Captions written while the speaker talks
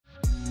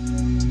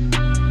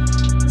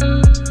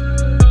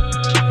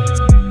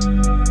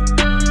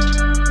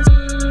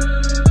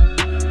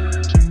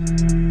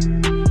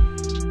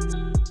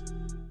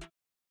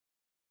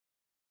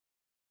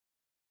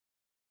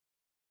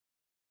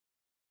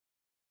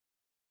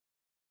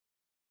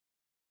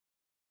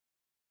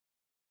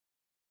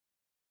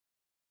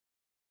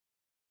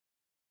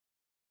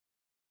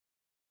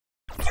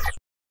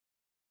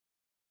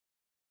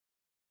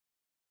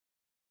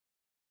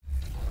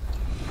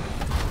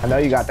I know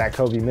you got that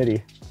Kobe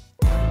midi.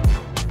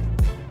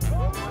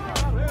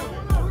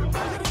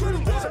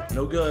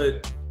 No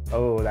good.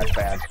 Oh, that's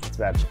bad. That's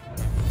bad.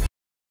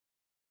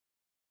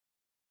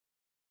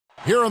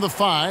 Here on the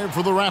 5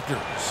 for the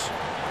Raptors.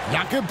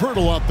 Jakob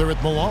Poeltl out there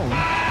at Malone.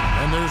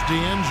 And there's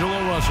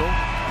D'Angelo Russell.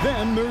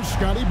 Then there's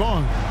Scotty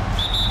Barnes.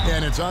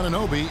 And it's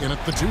Anunoby in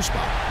at the 2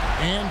 spot.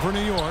 And for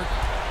New York,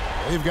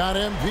 they've got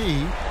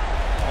MP.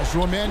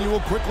 Also Emmanuel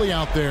quickly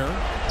out there.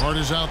 Hart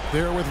is out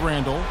there with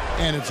Randall.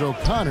 And it's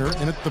O'Connor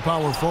in at the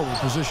power forward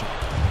position.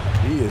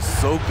 He is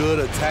so good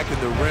attacking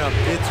the rim.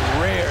 It's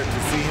rare to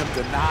see him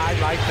denied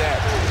like that.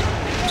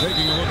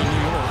 Taking a look at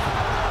New York.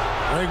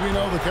 Greg, we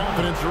know the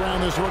confidence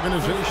around this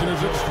organization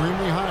is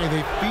extremely high.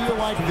 They feel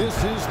like this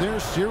is their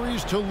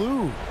series to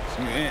lose.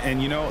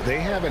 And you know, they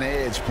have an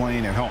edge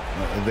playing at home.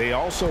 They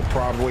also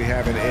probably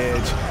have an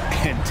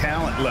edge in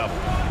talent level.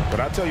 But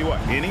I'll tell you what,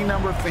 any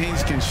number of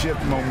things can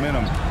shift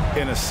momentum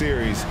in a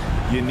series.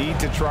 You need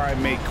to try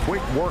and make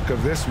quick work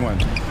of this one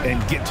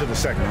and get to the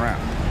second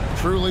round.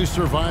 Truly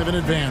survive and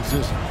advance,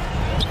 isn't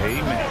it?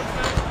 Amen.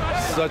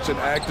 Such an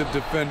active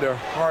defender.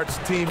 Hart's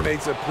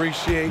teammates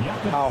appreciate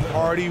how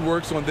hard he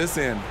works on this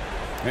end.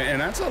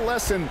 And that's a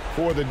lesson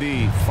for the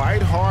D.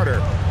 Fight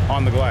harder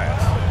on the glass.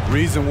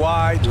 Reason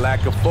why,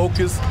 lack of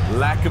focus,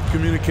 lack of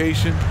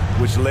communication,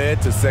 which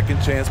led to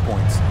second chance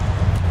points.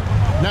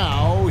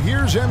 Now,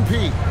 here's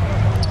MP.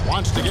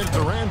 Wants to get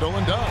to Randall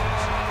and does.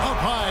 Up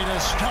high to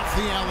stuff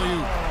the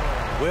alley-oop.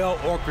 Well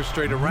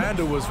orchestrated.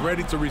 Randall was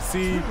ready to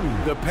receive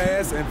the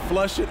pass and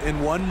flush it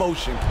in one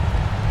motion.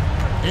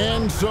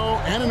 And so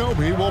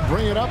Anunoby will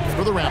bring it up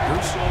for the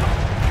Raptors.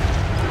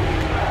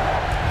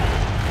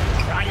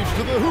 Drives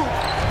to the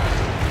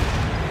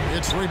hoop.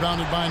 It's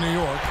rebounded by New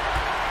York.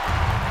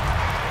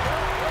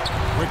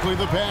 Quickly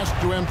the pass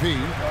to MP.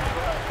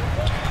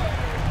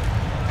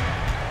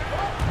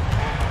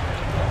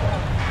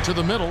 To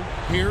the middle.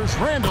 Here's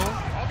Randall.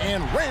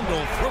 And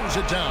Randall throws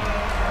it down.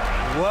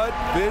 What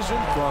vision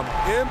from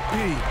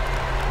MP.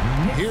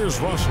 Here's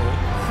Russell.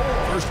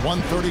 First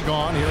 1:30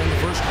 gone here in the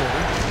first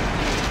quarter.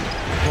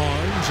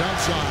 Barnes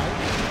outside.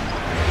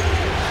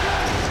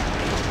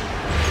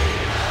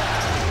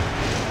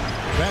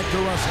 Back to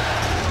Russell.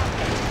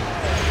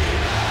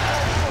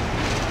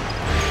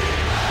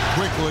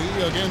 Quickly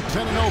against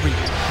Anunoby.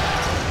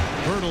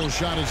 Poeltl's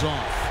shot is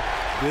off.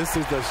 This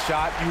is the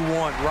shot you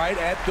want right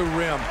at the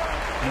rim.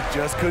 He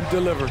just couldn't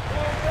deliver.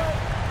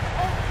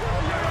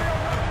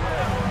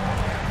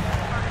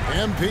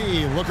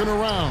 MP looking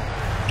around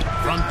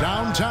from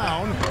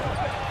downtown.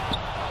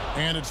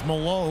 And it's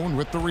Malone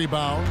with the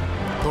rebound.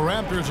 The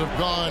Raptors have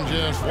gone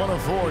just 1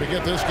 of 4 to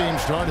get this game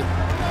started.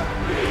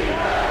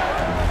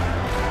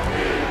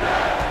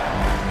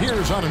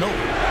 Here's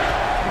Anunoby.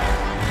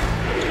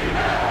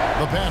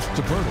 The pass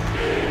to Poeltl.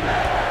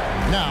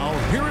 Now,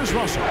 here is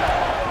Russell.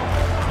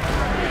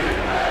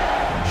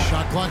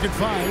 Shot clock at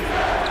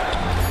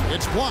 5.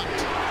 It's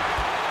blocked.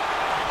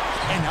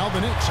 And now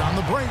the Knicks on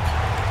the break.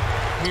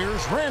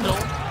 Here's Randall.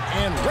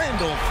 And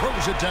Randall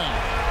throws it down.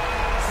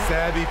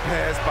 Savvy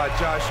pass by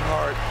Josh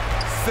Hart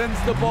sends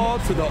the ball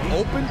to the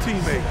open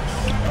teammate.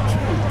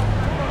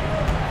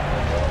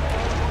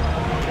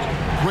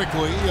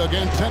 Quickly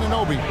against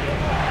Anunoby.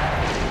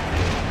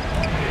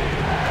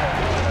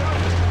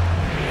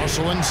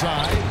 Russell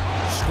inside.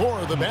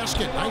 Score the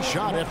basket. Nice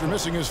shot after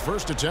missing his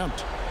first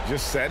attempt.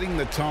 Just setting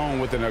the tone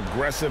with an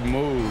aggressive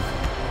move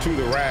to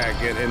the rack.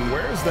 And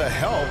where's the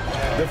help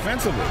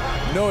defensively?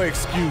 No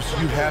excuse.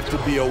 You have to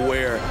be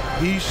aware.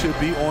 He should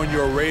be on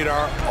your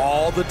radar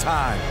all the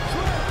time.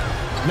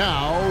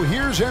 Now,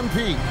 here's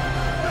MP.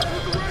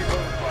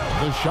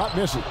 The shot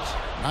misses.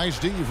 Nice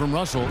D from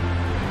Russell.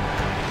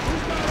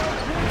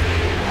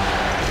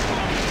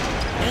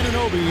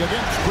 Anunoby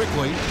against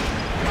quickly.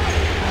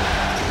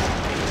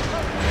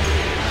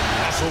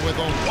 Russell with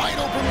a wide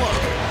open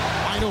look.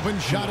 Wide open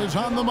shot is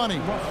on the money.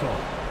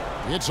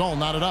 It's all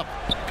knotted up.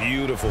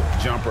 Beautiful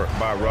jumper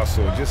by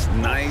Russell. Just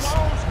nice,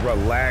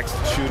 relaxed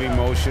shooting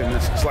motion.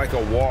 It's like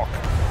a walk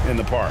in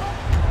the park.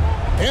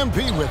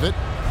 MP with it.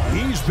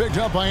 He's picked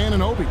up by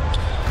Anunoby.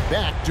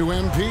 Back to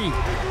MP.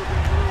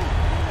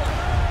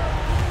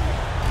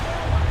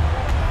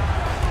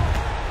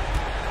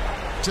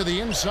 To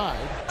the inside.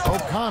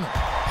 O'Connor.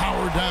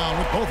 Power down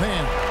with both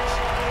hands.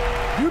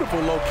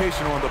 Beautiful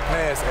location on the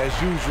pass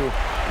as usual.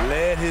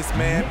 Led his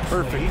man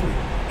perfectly.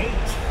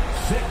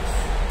 8-6.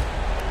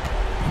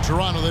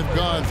 Toronto, they've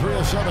gone 3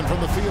 of 7 from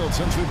the field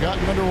since we've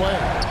gotten underway.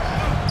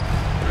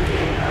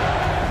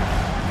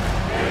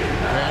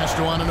 Pass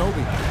to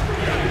Anunoby.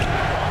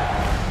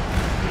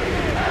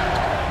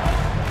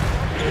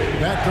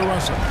 Back to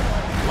Russell.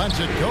 Lets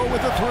it go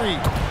with the 3.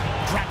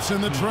 Drops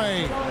in the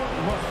tray.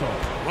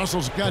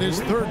 Russell's got his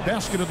 3rd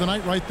basket of the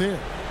night right there.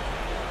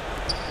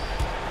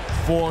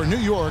 For New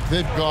York,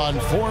 they've gone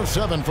 4 of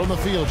 7 from the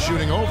field,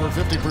 shooting over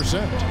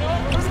 50%.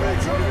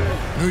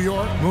 New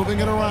York moving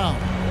it around.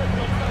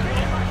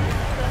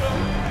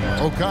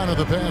 O'Connor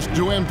the pass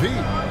to MP.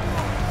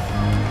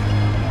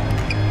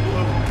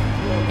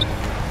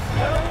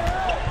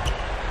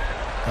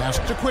 Pass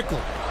to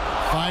quickly.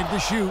 5 to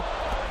shoot.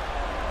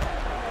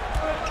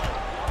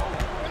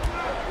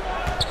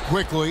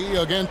 quickly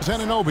against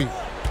Anunoby.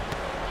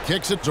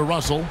 Kicks it to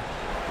Russell.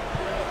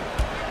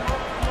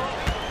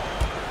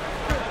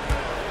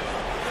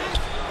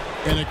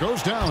 And it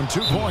goes down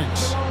 2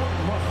 points.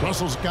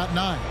 Russell's got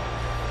 9.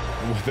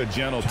 With a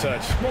gentle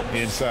touch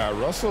inside.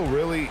 Russell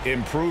really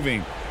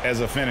improving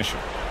as a finisher.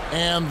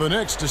 And the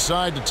Knicks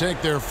decide to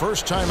take their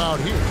first time out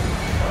here.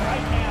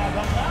 Right now, the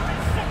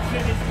Lawrence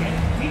section is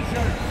getting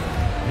t-shirts.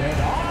 Get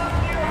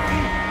on your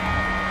feet.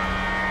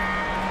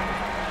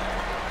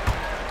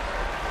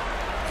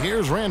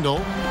 Here's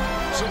Randall.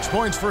 6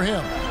 points for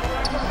him.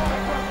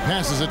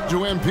 Passes it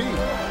to MP.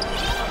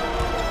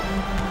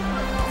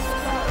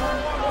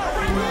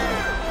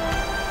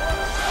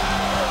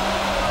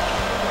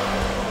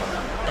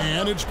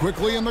 And it's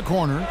quickly in the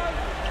corner.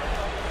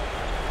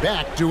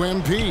 Back to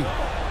MP.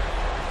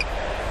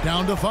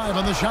 Down to 5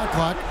 on the shot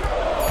clock.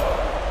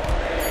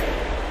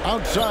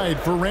 Outside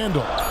for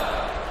Randall.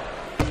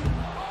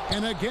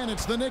 And again,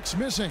 it's the Knicks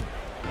missing.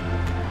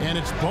 And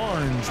it's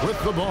Barnes with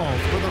the ball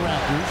for the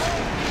Raptors.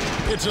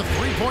 It's a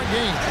 3-point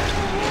game.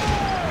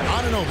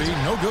 Anunoby,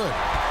 no good.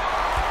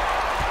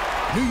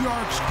 New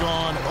York's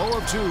gone 0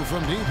 of 2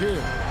 from deep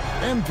here.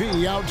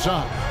 MP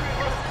outside.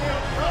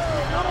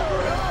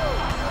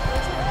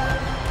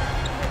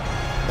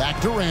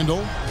 Back to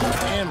Randall.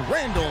 And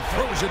Randall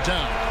throws it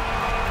down.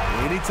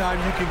 Anytime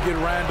you can get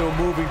Randall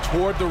moving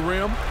toward the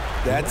rim,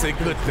 that's a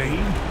good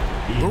thing.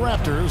 The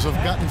Raptors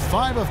have gotten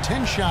 5 of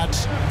 10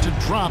 shots to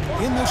drop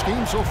in this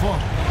game so far.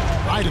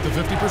 Right at the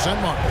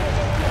 50% mark.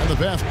 And the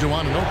pass to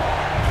Anunoby.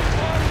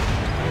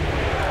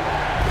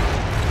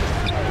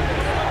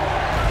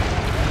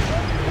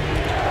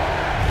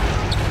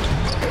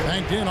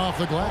 Banked in off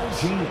the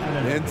glass.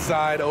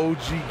 Inside,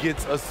 OG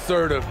gets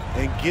assertive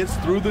and gets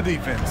through the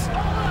defense.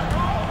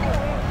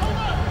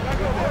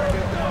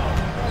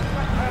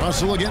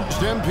 Russell against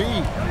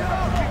MP.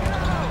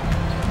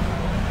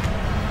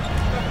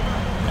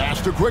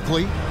 Pass to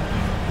quickly.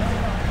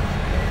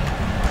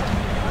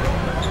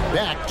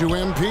 Back to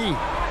MP.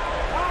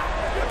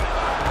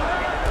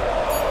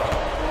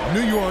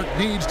 New York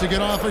needs to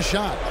get off a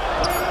shot.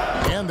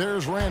 And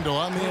there's Randall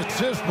on the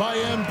assist by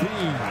MP.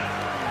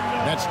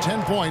 That's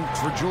 10 points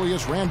for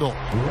Julius Randall.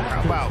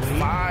 How about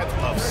 5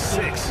 of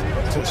 6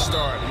 to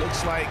start?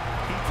 Looks like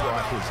he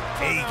brought his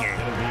A game.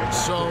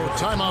 So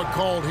timeout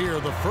called here,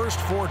 the first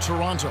for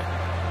Toronto.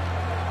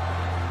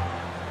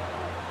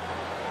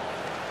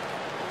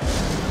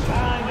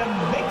 Time to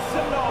make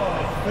some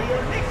noise for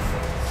your Knicks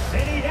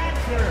City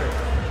Dancers.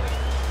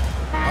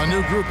 A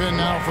new group in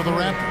now for the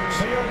Raptors.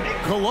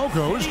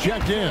 Coloco's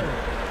checked in.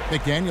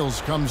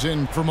 McDaniels comes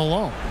in for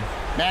Malone.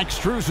 Max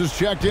Strus is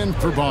checked in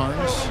for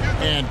Barnes.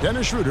 And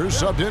Dennis Schroeder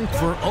subbed in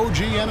for OG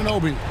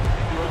Anunoby.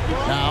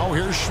 Now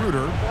here's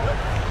Schroeder.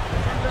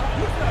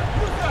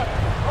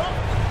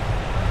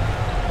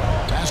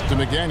 Pass to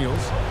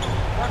McDaniels.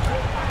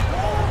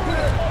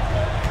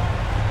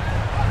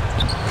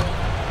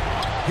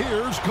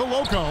 Here's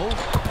Coloco.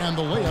 And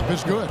the layup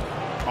is good.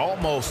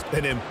 Almost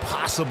an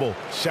impossible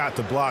shot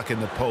to block in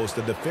the post.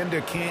 The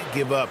defender can't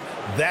give up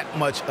that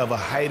much of a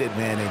height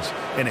advantage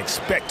and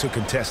expect to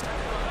contest it.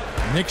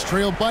 Knicks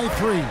trailed by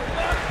 3.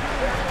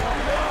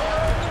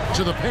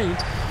 To the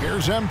paint.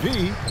 Here's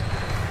MP.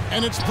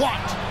 And it's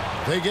blocked.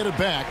 They get it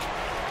back.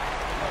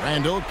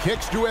 Randall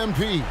kicks to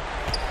MP.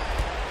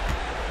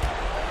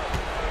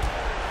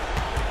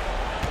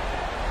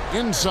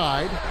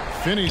 Inside.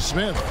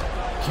 Finney-Smith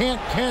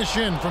can't cash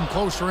in from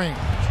close range.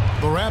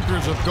 The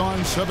Raptors have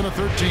gone 7 of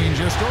 13,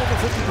 just over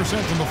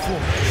 50% from the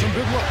floor. Some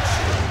good looks.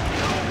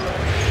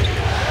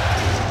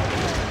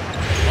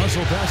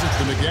 Russell passes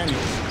to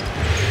McDaniels.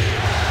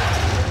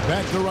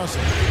 Back to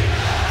Russell.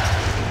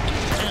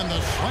 And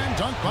the slam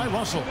dunk by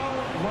Russell.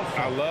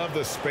 I love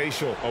the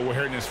spatial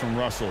awareness from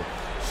Russell.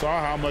 Saw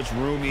how much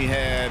room he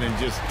had and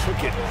just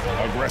took it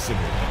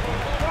aggressively.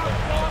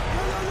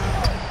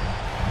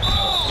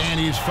 And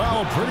he's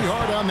fouled pretty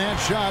hard on that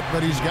shot,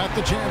 but he's got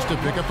the chance to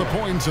pick up the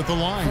points at the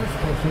line.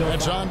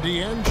 That's on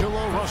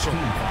D'Angelo Russell.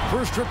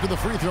 First trip to the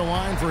free throw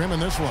line for him in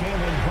this one.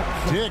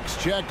 Dix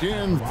checked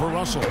in for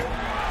Russell.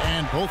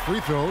 And both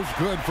free throws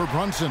good for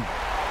Brunson.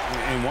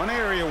 And one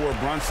area where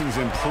Brunson's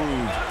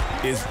improved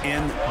is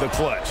in the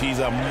clutch. He's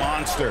a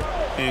monster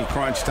in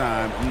crunch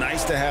time.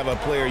 Nice to have a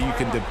player you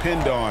can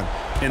depend on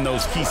in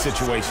those key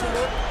situations.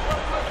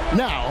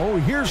 Now,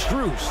 here's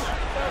Strus.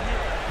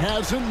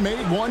 Hasn't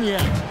made one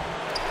yet.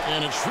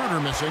 And it's Schroeder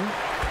missing.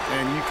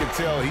 And you could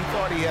tell he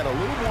thought he had a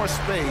little more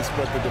space,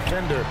 but the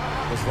defender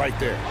was right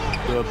there.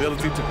 The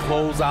ability to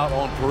close out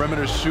on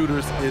perimeter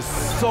shooters is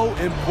so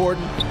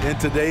important in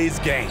today's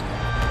game.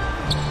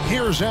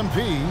 Here's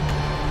MP.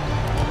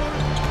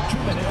 2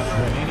 minutes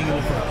remaining in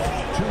the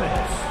first. 2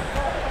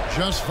 minutes.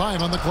 Just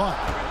 5 on the clock.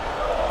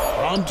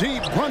 From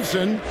deep,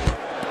 Brunson.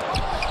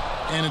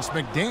 And it's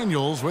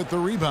McDaniels with the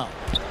rebound.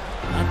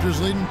 Raptors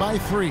leading by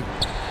 3.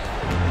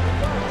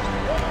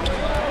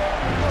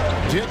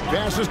 Tip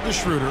passes to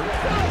Schroeder.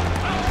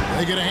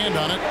 They get a hand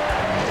on it.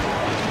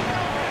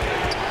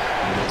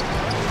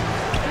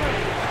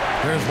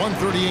 There's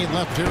 1:38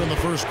 left here in the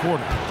first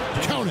quarter.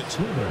 Count it.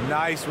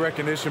 Nice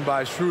recognition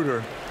by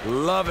Schroeder.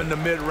 Loving the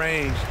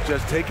mid-range,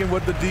 just taking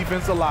what the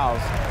defense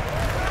allows.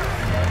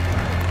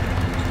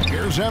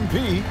 Here's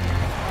MP.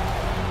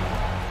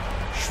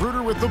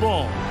 Schroeder with the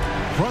ball.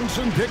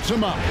 Brunson picks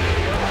him up.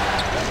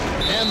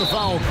 And the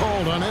foul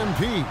called on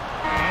MP.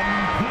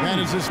 That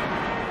is his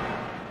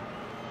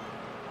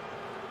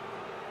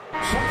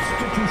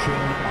Substitution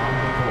on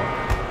the court.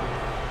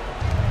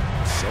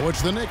 So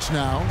it's the Knicks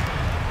now,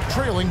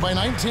 trailing by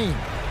 19.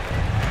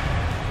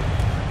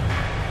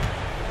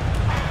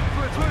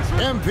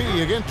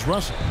 MP against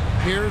Russell.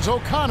 Here's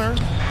O'Connor.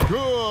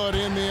 Good,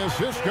 and the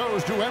assist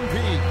goes to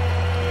MP.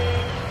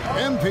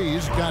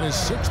 MP's got his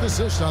 6th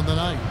assist on the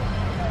night.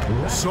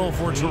 So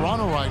for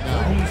Toronto right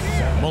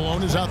now,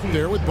 Malone is out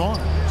there with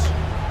Barnes.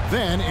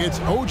 Then it's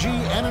OG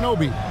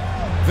Anunoby.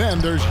 Then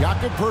there's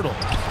Jakob Poeltl,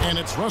 and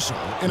it's Russell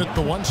in at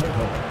the 1 spot.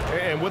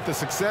 And with the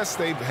success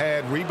they've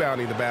had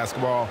rebounding the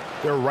basketball,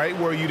 they're right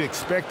where you'd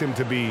expect them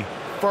to be,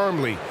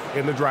 firmly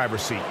in the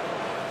driver's seat.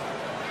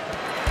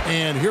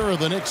 And here are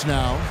the Knicks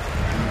now.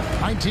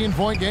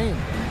 19-point game.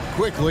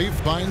 Quickly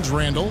finds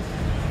Randall.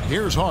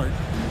 Here's Hart.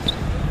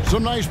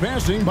 Some nice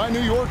passing by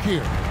New York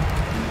here.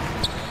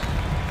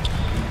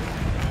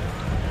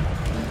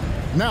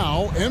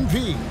 Now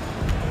MP.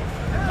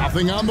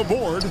 Nothing on the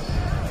board.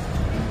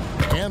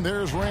 And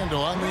there's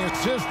Randall on the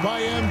assist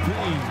by MP.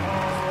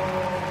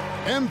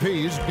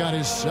 MP's got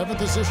his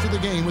 7th assist of the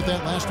game with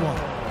that last one.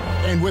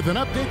 And with an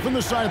update from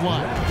the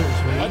sideline,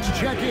 let's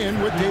check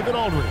in with David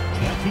Aldridge.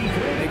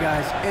 Hey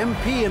guys,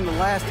 MP in the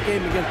last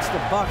game against the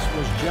Bucks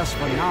was just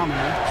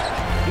phenomenal.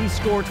 He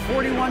scored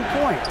 41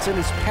 points, and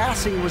his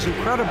passing was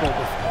incredible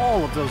with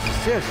all of those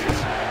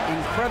assists.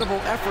 Incredible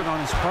effort on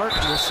his part.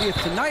 We'll see if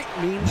tonight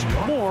means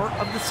more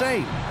of the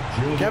same.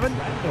 Kevin?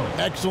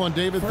 Excellent,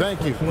 David.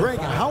 Thank you. Greg,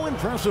 how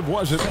impressive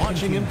was it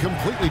watching him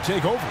completely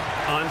take over?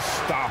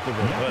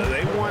 Unstoppable.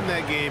 They won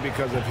that game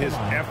because of his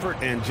effort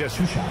and just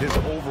his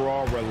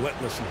overall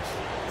relentlessness.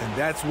 And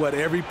that's what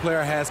every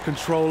player has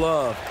control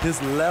of,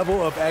 his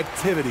level of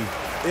activity.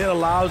 It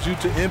allows you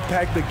to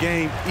impact the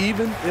game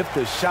even if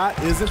the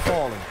shot isn't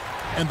falling.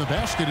 And the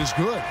basket is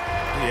good.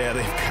 Yeah,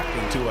 they've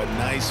gotten into a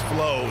nice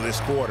flow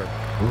this quarter.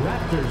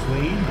 Raptors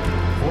lead.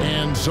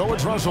 And so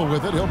it's Russell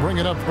with it. He'll bring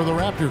it up for the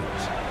Raptors.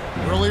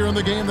 Earlier in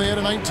the game, they had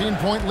a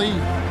 19-point lead.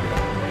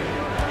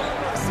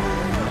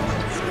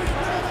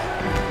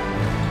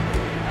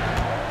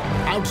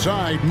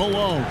 Outside,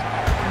 Malone.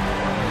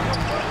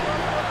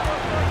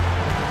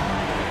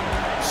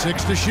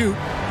 6 to shoot.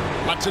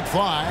 Lets it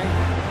fly.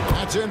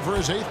 That's in for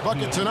his 8th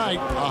bucket tonight. A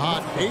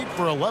hot 8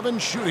 for 11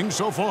 shooting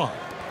so far.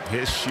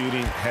 His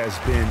shooting has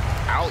been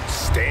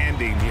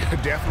outstanding.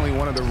 Definitely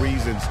one of the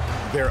reasons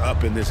they're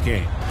up in this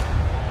game.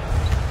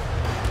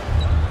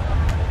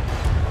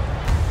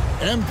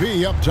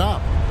 MP up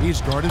top.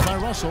 He's guarded by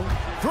Russell.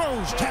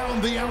 Throws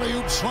down the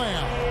alley-oop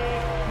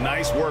slam.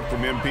 Nice work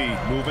from MP,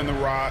 moving the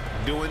rock,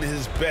 doing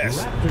his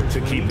best to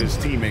keep his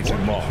teammates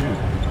involved.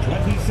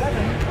 27.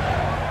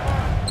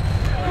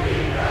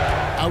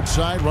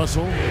 Outside,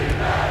 Russell.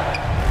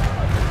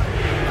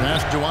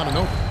 Pass to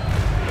Anunoby.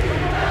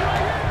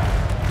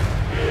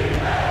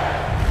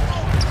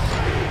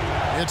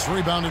 It's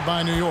rebounded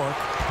by New York.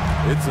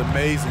 It's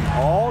amazing.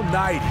 All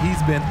night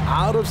he's been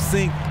out of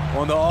sync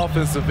on the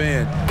offensive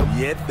end,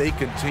 yet they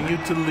continue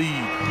to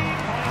lead.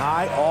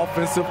 High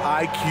offensive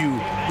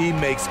IQ. He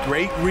makes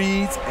great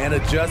reads and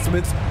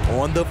adjustments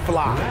on the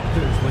fly.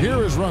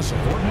 Here is Russell.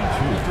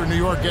 After New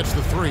York gets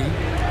the 3.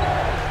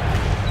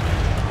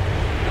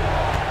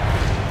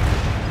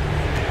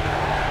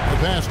 The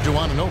pass to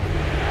Anunoby.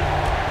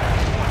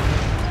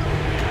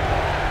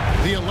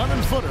 The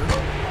 11-footer.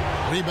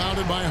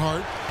 Rebounded by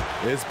Hart.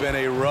 It's been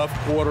a rough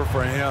quarter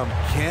for him.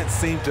 Can't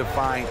seem to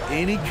find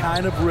any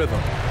kind of rhythm.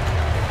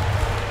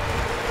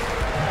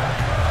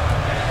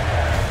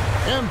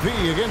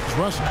 MP against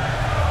Russell.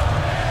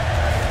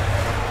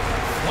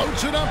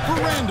 Floats it up for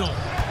Randall.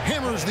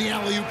 Hammers the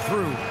alley-oop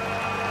through.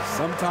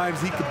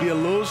 Sometimes he could be a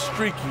little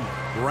streaky.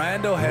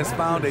 Randall has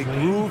found a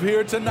groove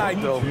here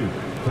tonight, though.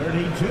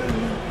 32.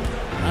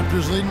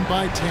 Raptors leading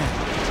by 10.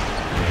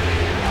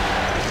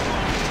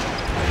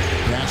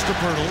 Pass to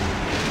Poeltl.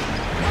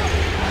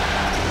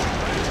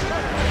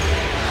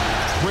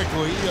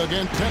 Quickly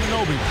against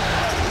Anunoby.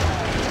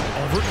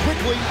 Over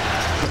quickly.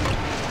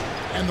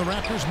 And the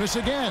Raptors miss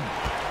again.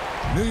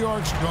 New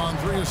York's gone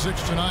 3 of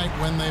 6 tonight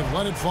when they've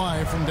let it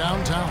fly from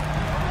downtown.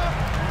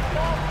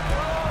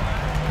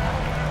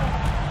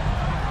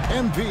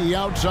 MP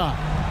outside.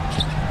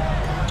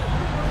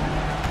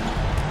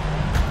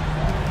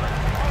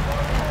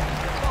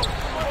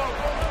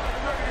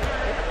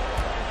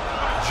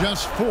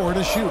 Just 4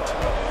 to shoot.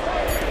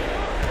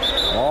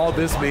 All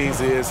this means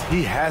is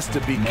he has to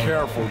be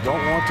careful.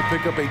 Don't want to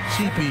pick up a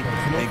cheapie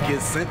and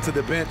get sent to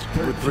the bench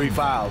with 3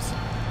 fouls.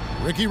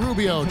 Ricky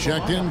Rubio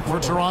checked in for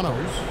Toronto.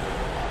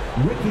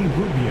 Ricky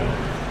Rubio.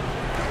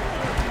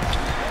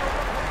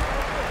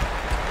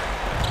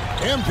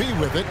 MP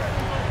with it.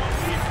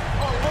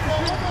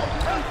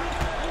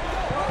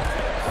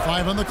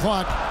 5 on the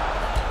clock.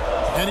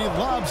 And he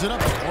lobs it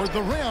up toward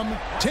the rim,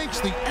 takes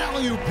the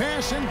alley-oop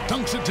pass and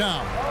dunks it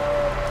down.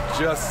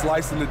 Just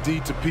slicing the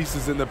D to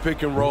pieces in the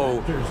pick and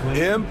roll.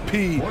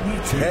 MP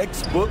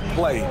textbook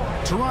play.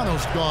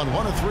 Toronto's gone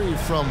 1 of 3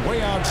 from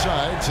way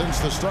outside since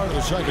the start of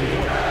the second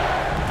quarter.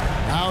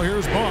 Now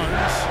here's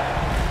Barnes.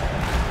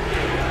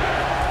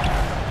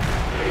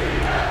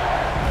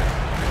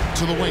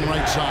 To the wing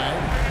right side.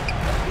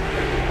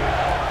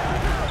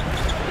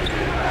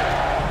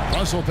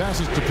 Russell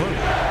passes to Purtle.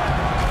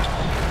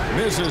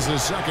 Misses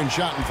his second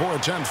shot in 4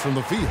 attempts from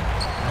the field.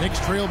 Knicks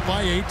trailed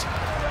by 8.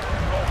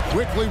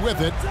 Quickly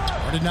with it.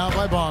 Guarded now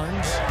by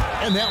Barnes.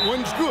 And that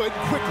one's good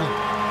quickly.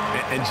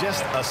 And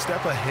just a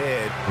step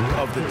ahead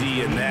of the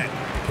D in that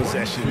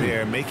possession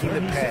there, making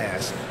the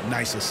pass.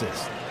 Nice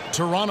assist.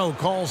 Toronto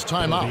calls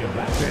timeout.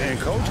 And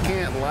coach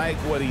can't like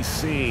what he's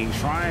seeing,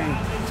 trying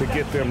to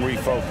get them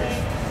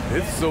refocused.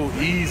 It's so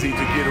easy to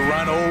get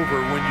run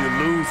over when you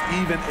lose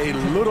even a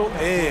little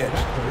edge.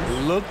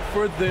 Look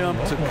for them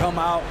to come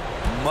out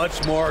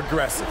much more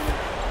aggressive.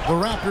 The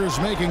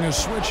Raptors making a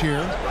switch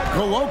here.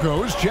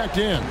 Koloko's checked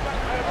in.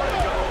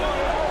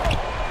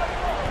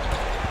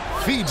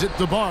 Feeds it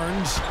to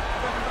Barnes.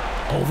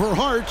 Over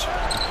Hart.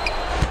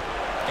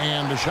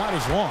 And the shot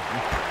is long.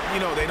 You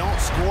know, they don't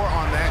score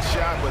on that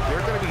shot, but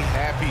they're going to be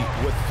happy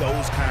with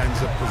those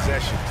kinds of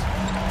possessions.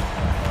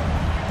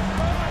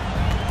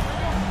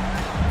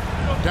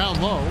 Down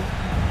low.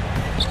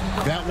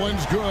 That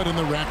one's good, and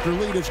the Raptor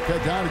lead is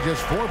cut down to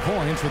just 4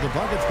 points with the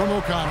buckets from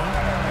O'Connor.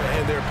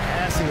 And they're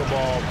passing the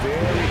ball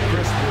very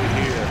crisply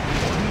here.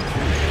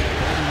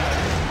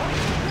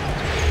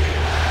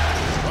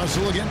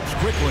 Russell against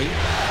quickly.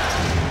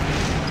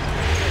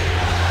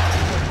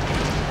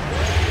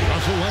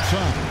 Russell left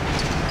side.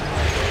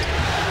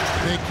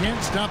 They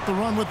can't stop the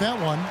run with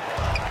that one.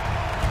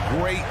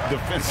 Great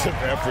defensive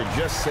effort.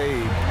 Just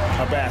saved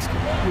a basket.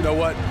 You know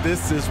what?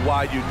 This is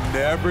why you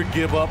never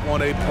give up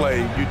on a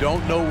play. You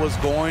don't know what's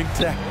going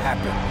to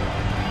happen.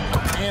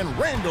 And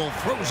Randall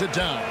throws it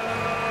down.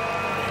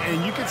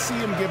 And you can see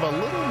him give a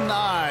little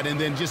nod and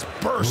then just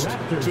burst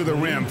to the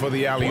rim for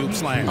the alley-oop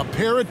slam. A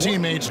pair of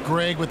teammates,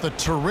 Greg, with a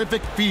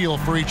terrific feel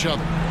for each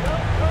other.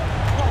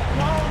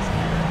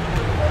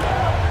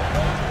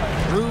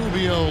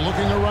 Rubio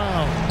looking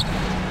around.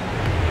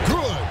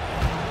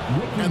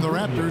 And the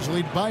Raptors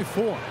lead by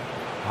 4.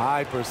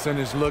 High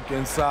percentage look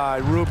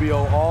inside.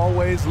 Rubio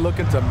always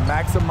looking to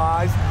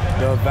maximize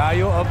the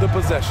value of the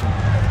possession.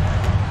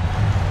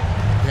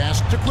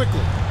 Pass to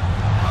quickly.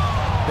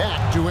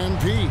 Back to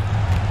MP.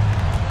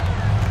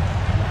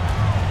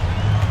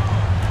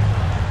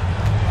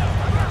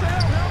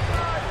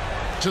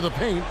 To the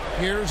paint.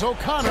 Here's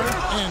O'Connor.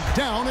 And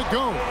down it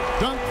goes.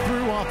 Dunked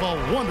through off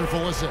a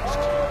wonderful assist.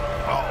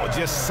 Oh,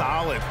 just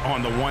solid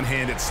on the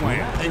one-handed slam.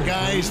 And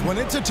guys, when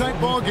it's a tight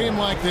ball game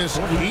like this,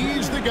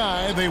 he's the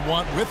guy they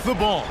want with the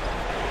ball.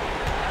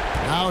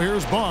 Now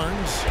here's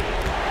Barnes.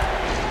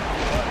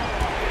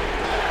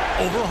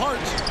 Over Hart.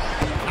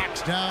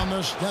 Knocks down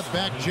the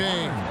step-back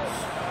James.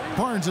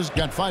 Barnes has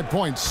got 5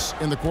 points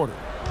in the quarter.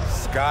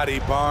 Scotty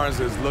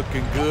Barnes is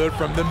looking good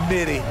from the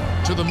midi.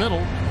 To the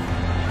middle.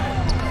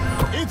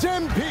 It's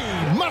MP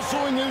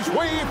muscling his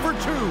way for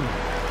 2.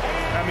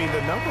 I mean,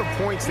 the number of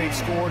points they've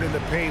scored in the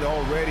paint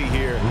already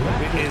here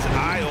is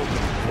eye-opening.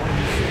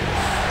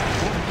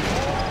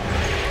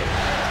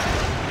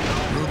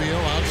 Rubio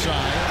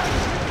outside.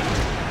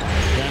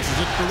 Passes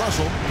it to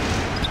Russell.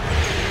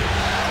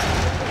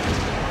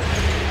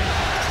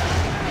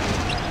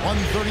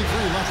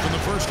 1:33 left in the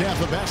first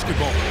half of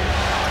basketball.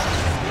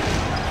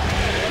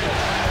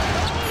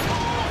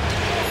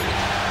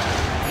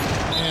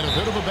 And a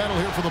bit of a battle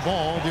here for the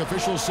ball. The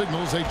official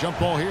signals a jump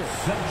ball here.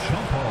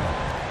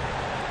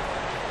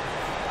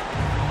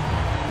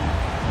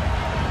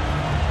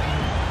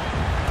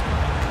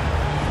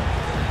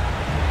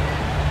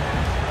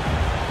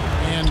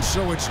 And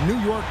so it's New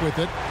York with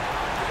it.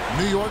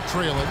 New York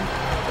trailing.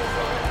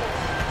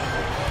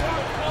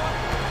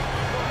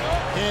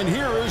 And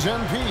here is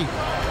MP.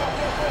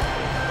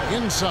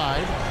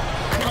 Inside.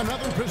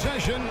 Another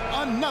possession,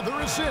 another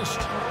assist.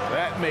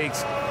 That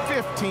makes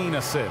 15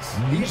 assists.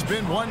 He's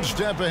been one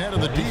step ahead of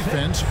the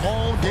defense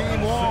all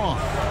game long.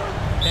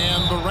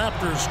 And the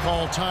Raptors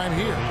call time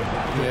here.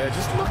 Yeah,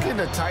 just looking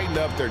to tighten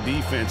up their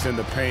defense in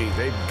the paint.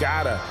 They've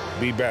got to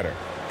be better.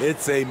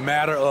 It's a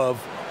matter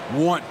of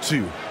want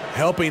to.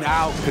 Helping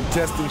out,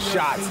 contesting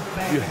shots.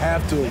 You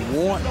have to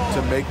want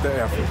to make the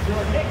effort.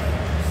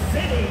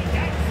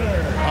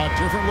 A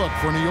different look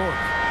for New York.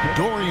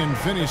 Dorian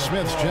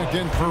Finney-Smith's checked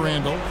in for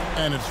Randall,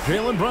 and it's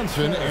Jalen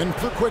Brunson in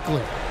for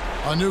Quickly.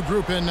 A new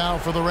group in now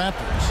for the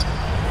Raptors.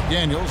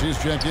 Daniels, he's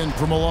checked in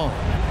for Malone.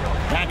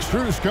 Max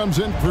Strus comes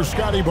in for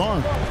Scotty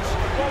Barnes.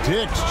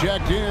 Dix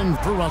checked in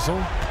for Russell,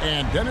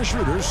 and Dennis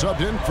Schroeder subbed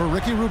in for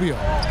Ricky Rubio.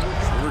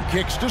 Schroeder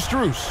kicks to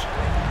Strus.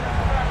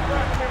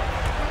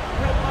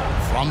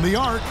 From the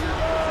arc.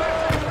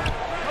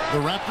 The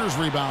Raptors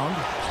rebound.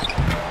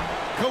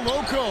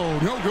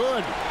 Koloko, no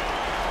good.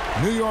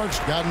 New York's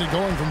gotten it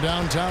going from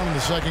downtown in the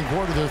second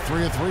quarter. They're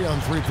 3 of 3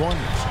 on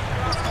 3-pointers.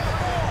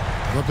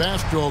 The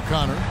pass to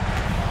O'Connor.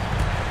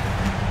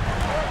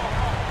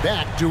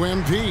 Back to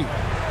MP.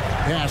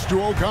 Pass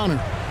to O'Connor.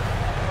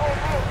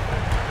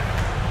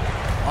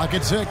 Clock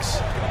at 6.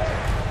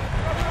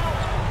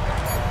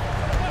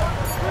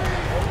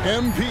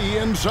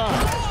 MP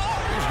inside.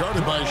 He's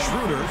guarded by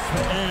Schroeder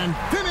and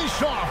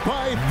finished off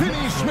by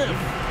Finney Smith.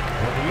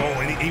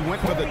 Oh, and he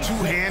went for the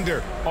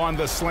two-hander on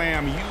the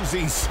slam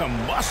using some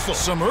muscle.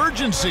 Some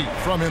urgency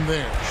from him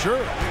there,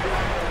 sure.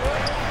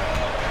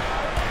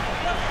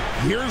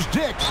 Here's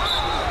Dick.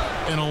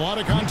 And a lot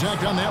of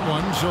contact on that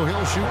one, so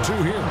he'll shoot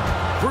 2 here.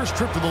 First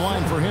trip to the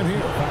line for him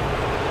here.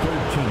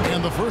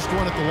 And the first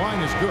one at the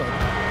line is good.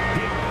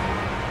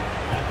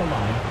 At the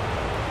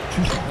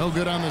line. No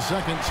good on the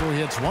second, so he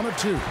hits 1 of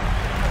 2.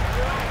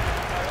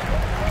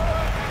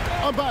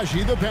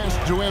 Abaji the pass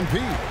to MP.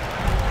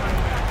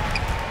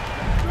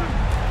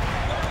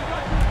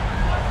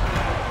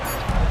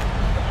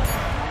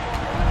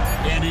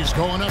 And he's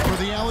going up for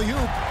the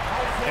alley-oop.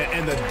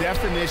 And the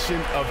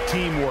definition of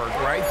teamwork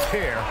right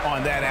there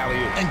on that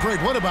alley-oop. And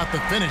Greg, what about the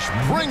finish?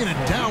 Bringing it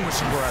down with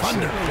some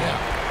thunder. Yeah.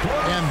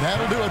 And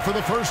that'll do it for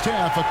the first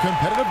half. A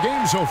competitive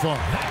game so far.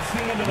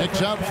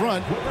 Knicks out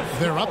front.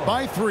 They're up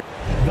by 3.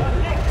 The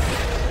Knicks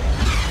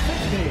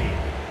 50.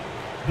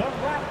 The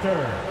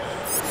Raptors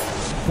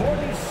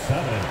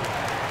 47.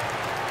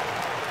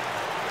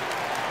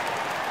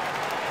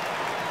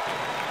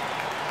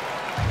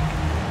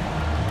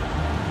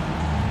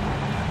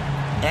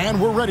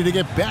 And we're ready to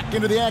get back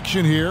into the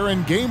action here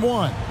in Game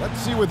 1. Let's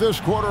see what this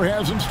quarter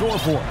has in store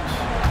for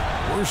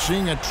us. We're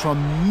seeing a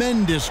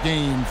tremendous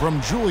game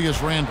from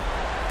Julius Randle.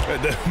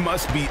 There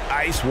must be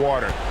ice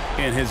water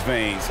in his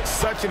veins.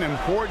 Such an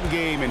important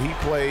game, and he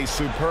plays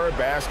superb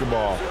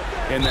basketball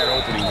in that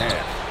opening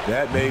half.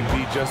 That may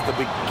be just the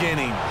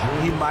beginning.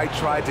 He might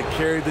try to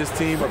carry this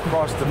team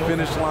across the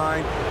finish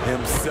line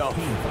himself.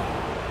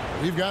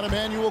 We've got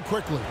Emmanuel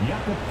quickly.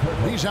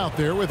 He's out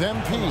there with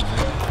MP.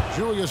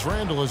 Julius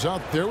Randle is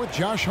out there with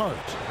Josh Hart.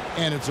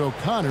 And it's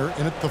O'Connor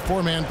in at the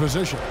 4-man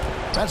position.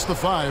 That's the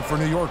 5 for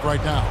New York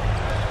right now.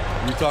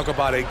 You talk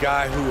about a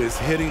guy who is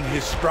hitting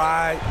his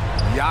stride.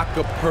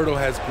 Jakob Poeltl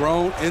has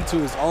grown into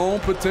his own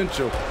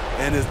potential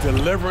and is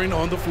delivering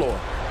on the floor.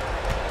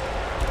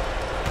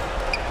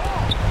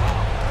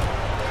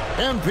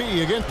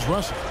 MP against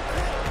Russell.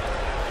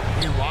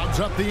 He lobs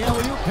up the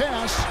alley-oop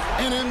pass.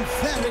 An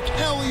emphatic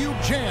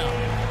alley-oop jam.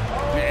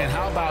 And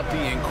how about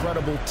the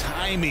incredible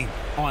timing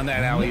on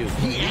that alley-oop?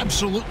 He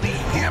absolutely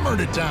hammered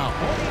it down.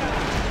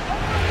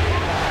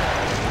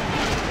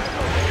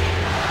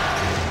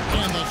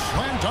 And the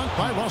slam dunk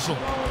by Russell.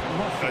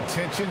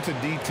 Attention to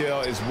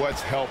detail is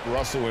what's helped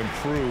Russell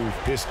improve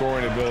his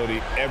scoring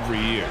ability every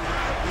year.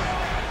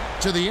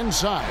 To the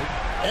inside,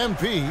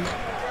 MP.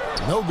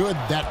 No good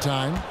that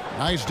time.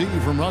 Nice D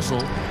from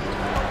Russell.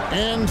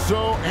 And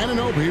so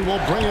Anunoby will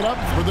bring it up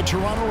for the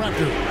Toronto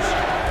Raptors.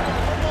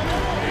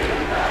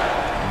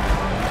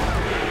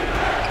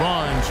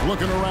 Barnes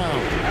looking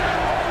around.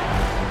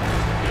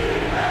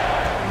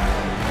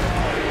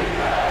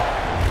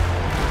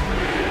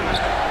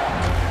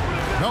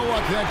 No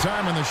luck that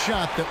time in the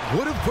shot that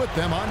would have put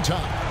them on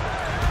top.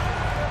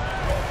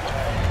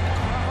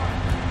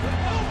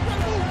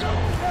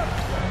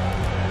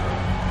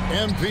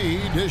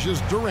 MP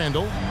dishes to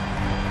Randle.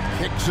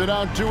 Kicks it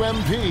out to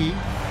MP.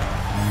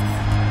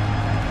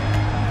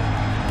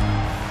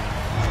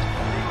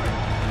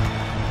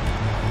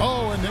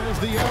 Oh, and there's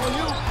the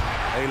alley-oop.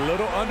 A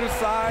little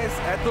undersized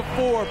at the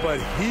 4, but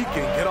he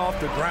can get off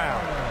the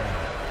ground.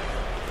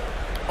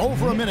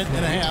 Over a minute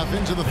and a half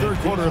into the third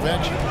quarter of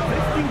action.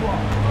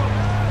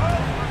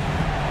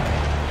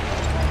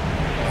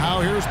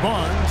 Now here's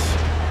Barnes.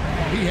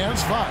 He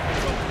has 5.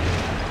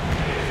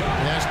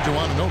 Pass to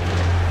Anunoby.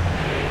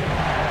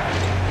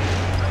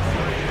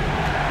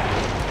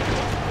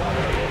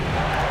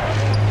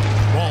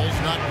 Ball's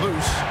not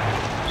loose.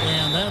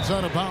 And that's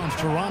out of bounds.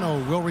 Toronto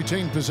will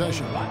retain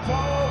possession.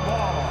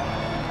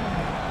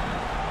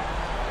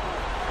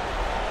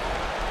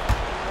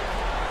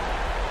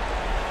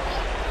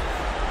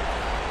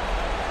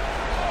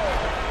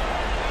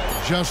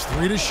 Just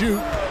 3 to shoot.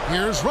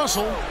 Here's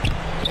Russell.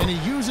 And he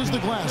uses the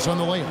glass on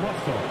the layup.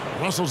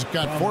 Russell's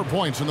got 4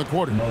 points in the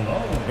quarter.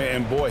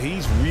 And boy,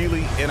 he's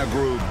really in a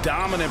groove.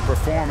 Dominant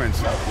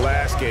performance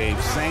last game.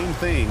 Same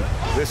thing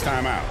this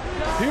time out.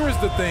 Here's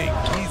the thing.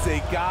 He's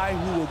a guy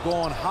who will go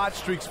on hot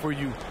streaks for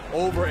you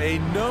over a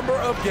number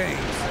of games.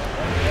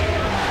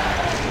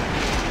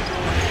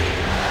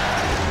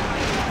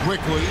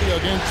 Quickly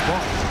against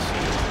Barnes.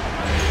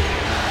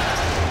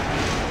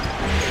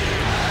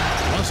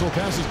 Russell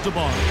passes to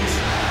Barnes.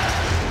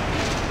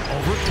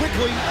 Over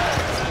quickly.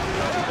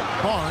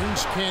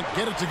 Barnes can't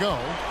get it to go.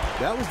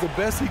 That was the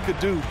best he could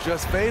do.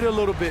 Just fade a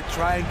little bit,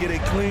 try and get a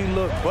clean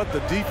look, but the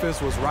defense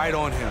was right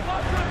on him.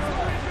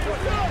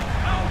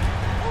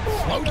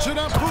 Floats it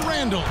up for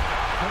Randle.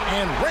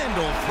 And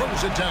Randle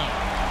throws it down.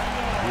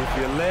 If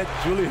you let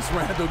Julius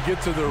Randle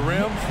get to the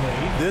rim,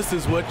 this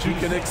is what you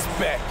can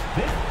expect.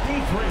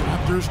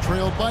 Raptors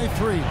trailed by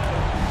 3.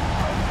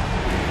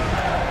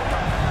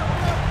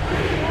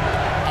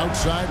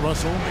 Outside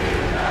Russell.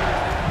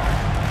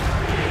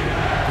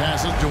 Pass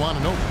Passes to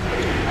Anunoby.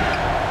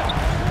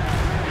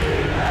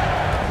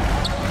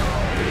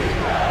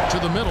 To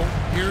the middle.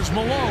 Here's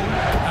Malone.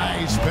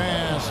 Nice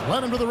pass.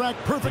 Led him to the rack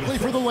perfectly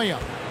for the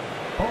layup.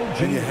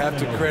 And you have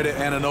to credit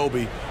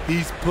Anunoby.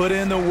 He's put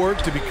in the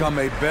work to become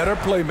a better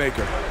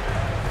playmaker.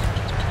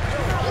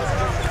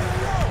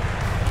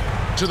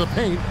 To the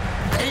paint.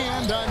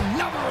 And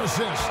another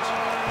assist.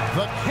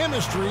 The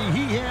chemistry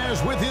he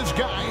has with his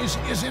guys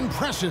is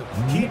impressive.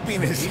 Keeping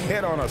his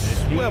head on a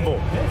swivel,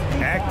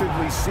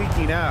 actively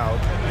seeking out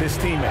his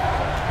teammate.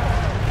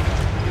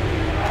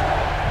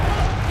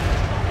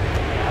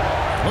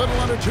 Little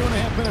under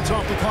 2.5 minutes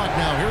off the clock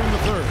now here in the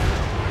third.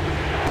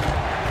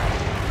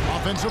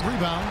 Offensive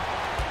rebound.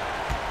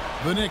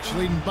 The Knicks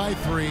leading by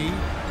 3.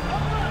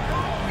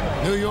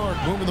 New York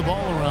moving the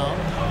ball around.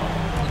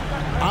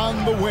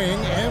 On the wing,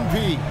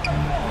 MP.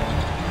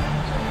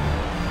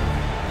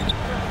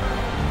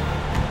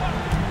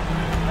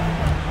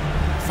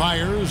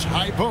 Fires,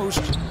 high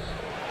post.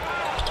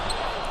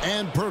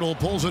 And Pirtle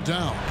pulls it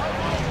down.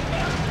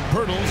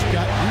 Pirtle's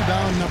got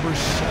rebound number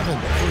 7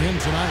 for him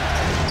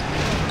tonight.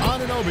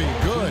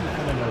 Anunoby, good.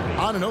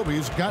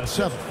 Anunoby's got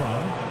 7.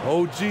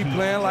 OG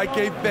playing like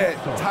a vet.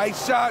 Tight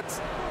shots.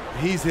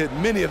 He's hit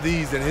many of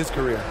these in his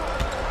career.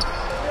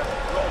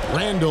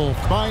 Randall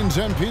finds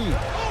MP.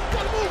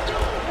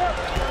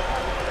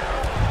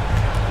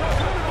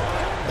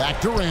 Back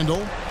to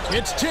Randall.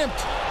 It's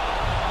tipped.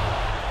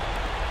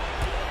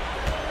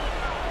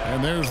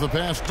 And there's the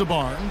pass to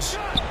Barnes.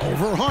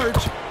 Over Hart.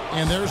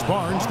 And there's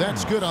Barnes.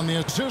 That's good on the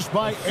assist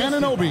by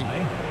Anunoby.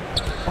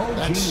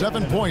 That's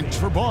 7 points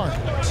for Barnes.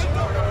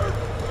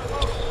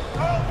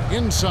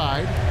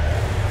 Inside.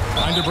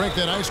 Trying to break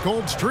that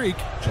ice-cold streak.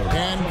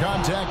 And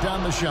contact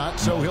on the shot,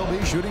 so he'll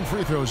be shooting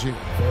free throws here.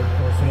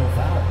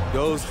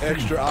 Those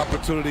extra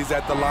opportunities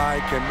at the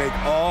line can make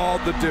all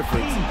the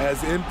difference,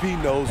 as MP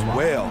knows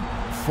well.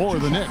 For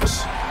the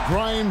Knicks,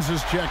 Grimes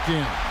is checked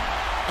in.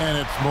 And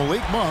it's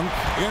Malik Monk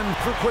in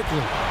for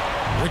Quickly.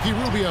 Ricky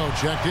Rubio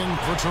checked in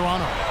for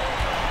Toronto.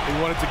 He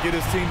wanted to get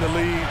his team to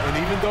lead, and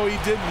even though he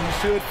didn't, he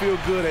should feel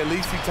good. At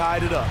least he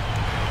tied it up.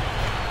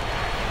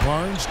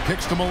 Barnes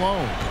kicks to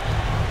Malone.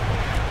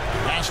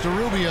 Pass to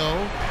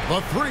Rubio.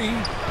 The 3.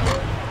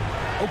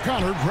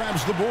 O'Connor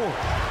grabs the board.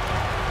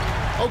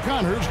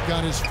 O'Connor's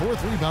got his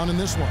 4th rebound in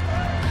this one.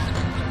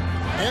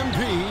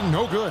 MP,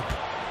 no good.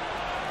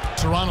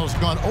 Toronto's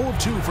gone 0 of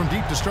 2 from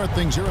deep to start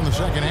things here in the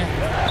second half.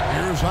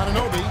 Here's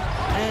Anunoby,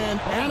 and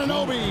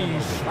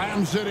Anunoby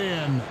slams it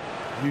in.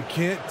 You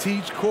can't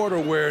teach court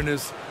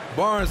awareness.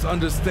 Barnes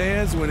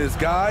understands when his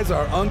guys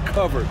are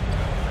uncovered.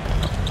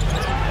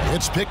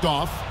 It's picked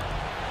off.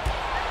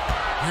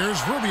 Here's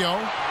Rubio.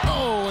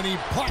 Oh, and he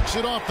plucks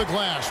it off the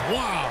glass.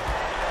 Wow.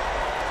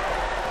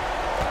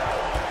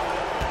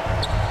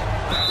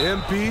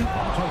 MP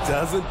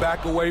doesn't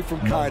back away from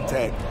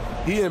contact.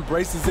 He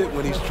embraces it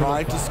when he's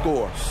trying to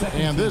score.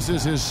 And this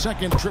is his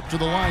 2nd trip to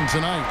the line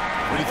tonight.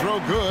 Free throw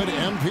good,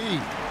 MP.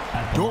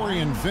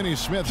 Dorian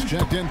Finney-Smith's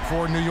checked in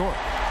for New York.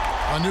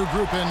 A new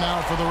group in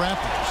now for the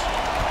Raptors.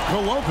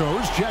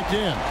 Coloco's checked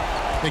in.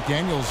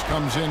 McDaniels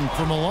comes in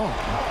for Malone.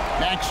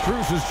 Max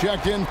Strus is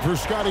checked in for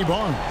Scotty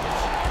Barnes.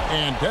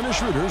 And Dennis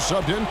Schroeder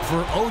subbed in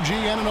for OG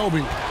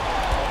Anunoby.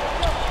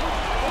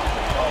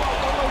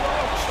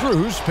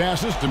 Strus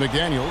passes to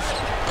McDaniels.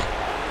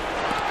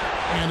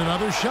 And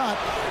another shot.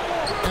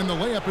 And the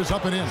layup is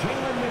up and in.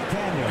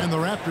 And the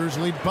Raptors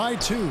lead by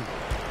 2.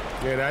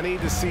 And I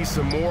need to see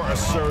some more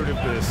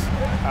assertiveness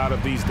out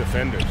of these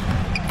defenders.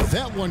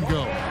 That one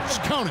goes.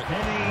 Count it.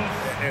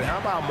 And how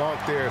about Monk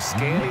there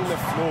scanning the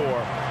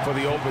floor for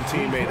the open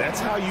teammate? That's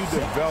how you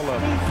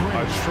develop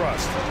a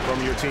trust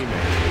from your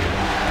teammate.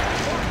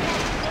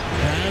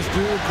 Pass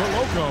to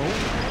Coloco.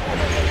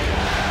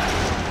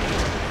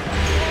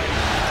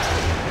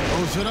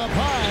 Throws it up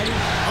high.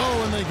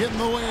 Oh, and they get in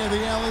the way of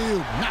the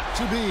alley-oop. Not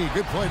to be.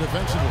 Good play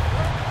defensively.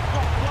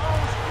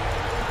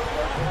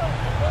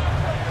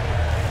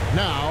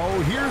 Now,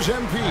 here's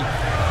MP.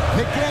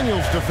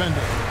 McDaniels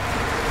defending.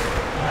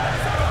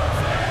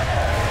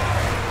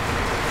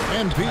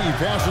 MP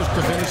passes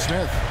to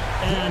Finney-Smith.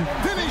 And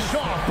finished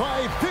off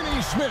by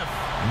Finney-Smith.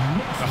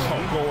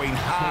 Oh, going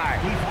high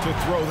to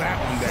throw that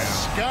one down.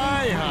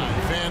 Sky high.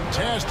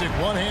 Fantastic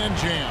one-hand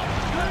jam.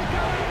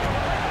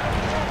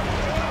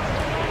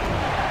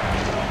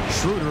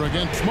 Schroeder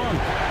against Monk.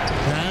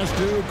 Pass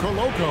to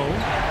Coloco.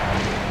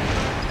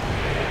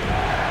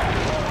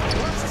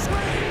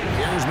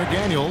 Here's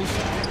McDaniels.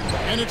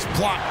 And it's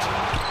blocked.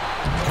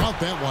 Count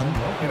that one.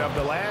 And of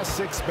the last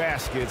 6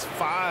 baskets,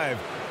 5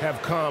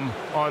 have come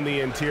on the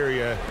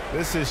interior.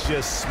 This is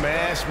just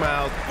smash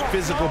mouth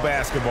physical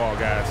basketball,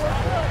 guys.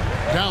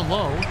 Down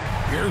low.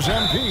 Here's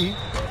MP.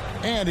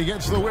 And he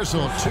gets the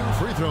whistle. 2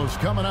 free throws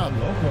coming up.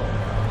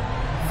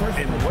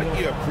 And what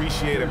you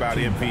appreciate about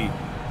MP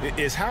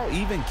is how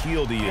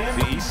even-keeled he is.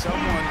 He's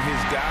someone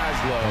his guys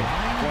love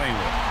playing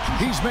with.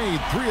 He's made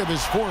 3 of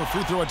his 4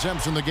 free throw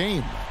attempts in the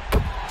game.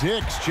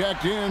 Dix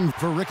checked in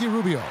for Ricky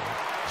Rubio.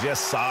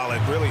 Just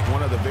solid. Really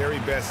one of the very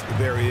best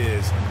there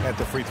is at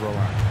the free throw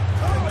line.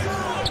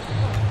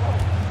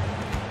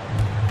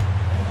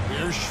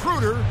 Here's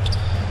Schroeder.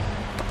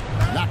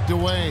 Knocked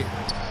away.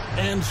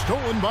 And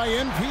stolen by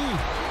NP.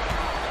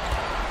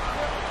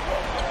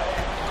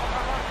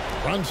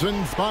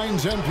 Brunson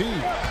finds MP.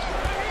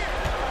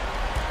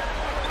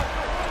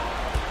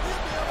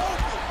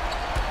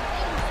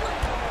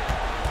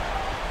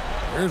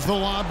 Here's the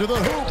lob to the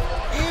hoop.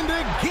 And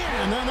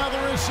again,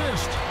 another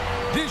assist.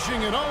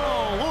 Dishing it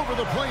all over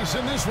the place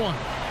in this one.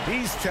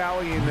 He's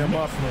tallying them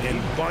up in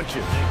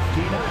bunches.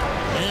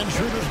 And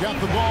Schroeder's got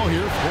the ball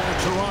here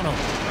for Toronto.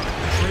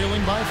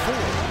 Trailing by 4.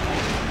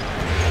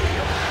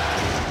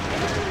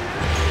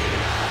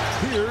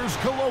 Here's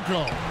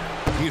Koloko.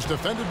 He's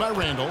defended by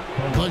Randall.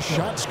 The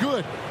shot's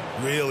good.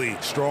 Really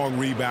strong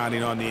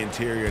rebounding on the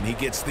interior, and he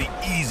gets the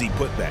easy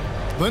putback.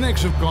 The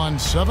Knicks have gone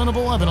 7 of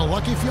 11, a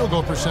lucky field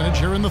goal percentage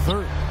here in the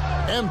third.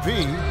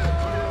 MP.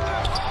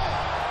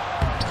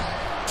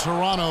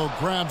 Toronto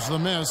grabs the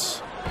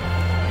miss.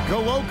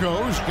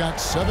 Koloko's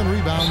got 7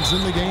 rebounds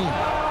in the game.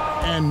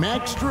 And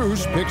Max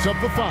Strus picks up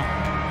the foul.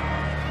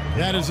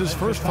 That is his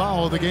first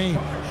foul of the game.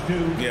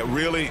 Yeah,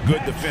 really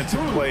good defensive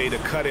play to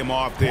cut him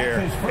off there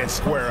and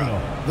square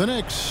up. The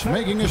Knicks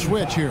making a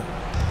switch here.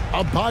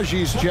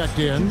 Abaji's checked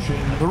in.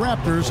 The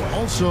Raptors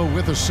also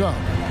with a sub.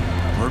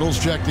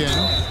 Myrtle's checked in.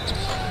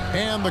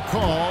 And the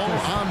call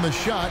on the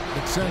shot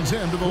that sends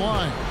him to the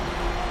line.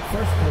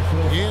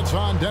 It's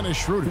on Dennis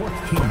Schroeder.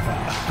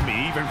 I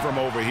mean, even from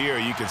over here,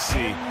 you can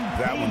see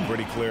that one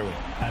pretty clearly.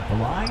 At the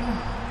line.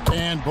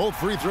 And both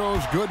free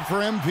throws good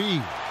for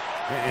MP.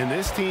 And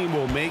this team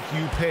will make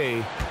you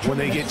pay when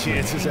they get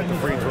chances at the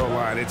free throw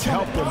line. It's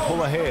helped them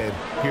pull ahead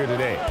here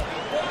today.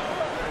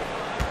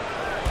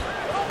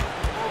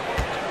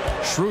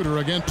 Schroeder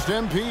against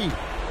MP.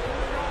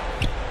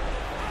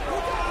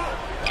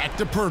 Back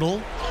to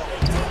Pirtle.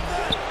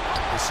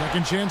 The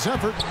second chance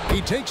effort.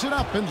 He takes it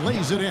up and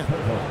lays it in.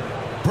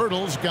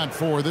 Pirtle's got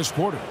 4 this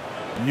quarter.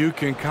 You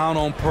can count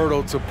on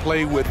Pirtle to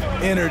play with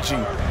energy,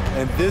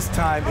 and this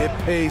time it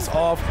pays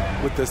off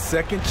with the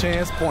second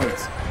chance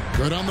points.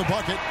 Good on the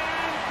bucket.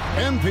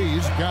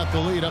 MP's got the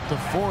lead up to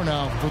 4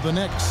 now for the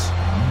Knicks.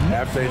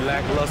 After a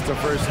lackluster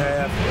first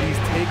half, he's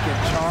taking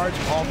charge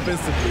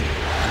offensively.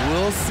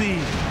 We'll see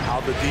how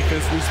the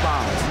defense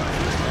responds.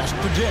 That's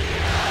the Dick.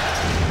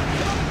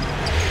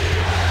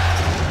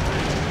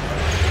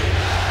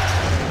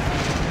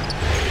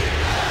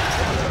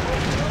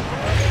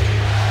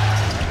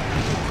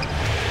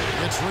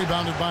 It's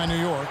rebounded by New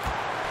York.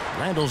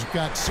 Randall's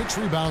got 6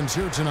 rebounds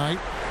here tonight.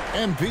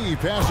 MP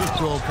passes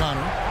to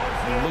O'Connor.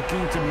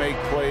 Looking to make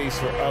plays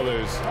for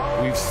others.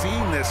 We've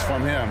seen this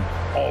from him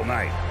all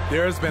night.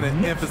 There's been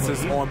an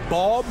emphasis on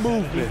ball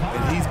movement,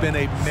 and he's been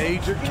a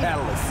major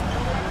catalyst.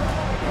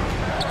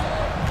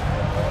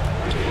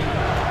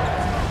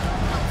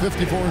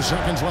 54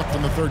 seconds left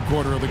in the third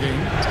quarter of the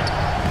game.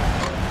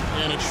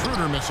 And it's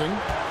Schroeder missing.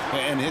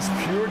 And his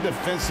pure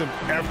defensive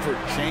effort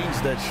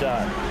changed that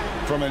shot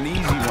from an easy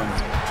one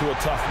to a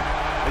tough one.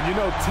 And you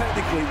know,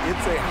 technically,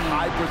 it's a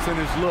high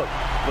percentage look,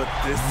 but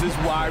this is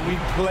why we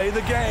play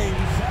the game.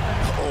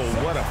 Oh,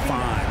 what a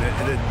find.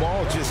 The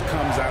ball just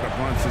comes out of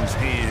Brunson's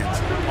hands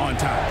on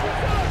time.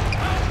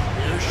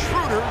 Here's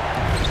Schroeder.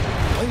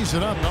 Lays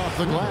it up off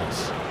the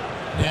glass.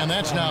 And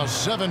that's now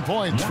 7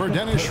 points for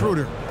Dennis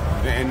Schroeder.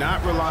 And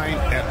not relying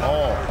at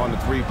all on the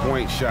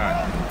three-point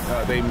shot.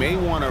 They may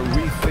want to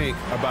rethink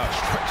about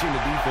stretching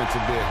the defense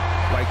a bit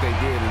like they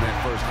did in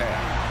that first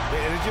half.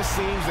 And it just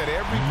seems that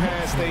every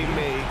pass they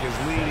make is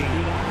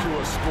leading to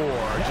a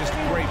score. Just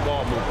great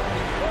ball movement.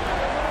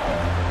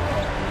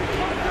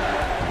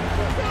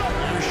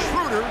 Here's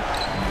Schroeder.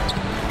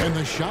 And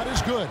the shot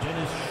is good.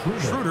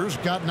 Schroeder's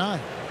got 9.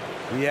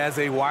 He has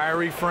a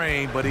wiry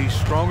frame, but he's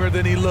stronger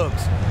than he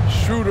looks.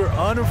 Schroeder,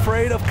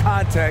 unafraid of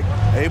contact,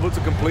 able to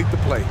complete the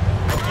play.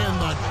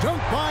 And the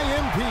dunk by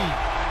MP.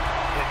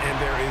 And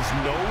there is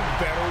no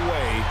better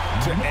way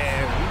to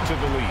add to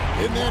the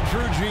lead. Isn't that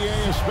true,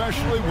 GA,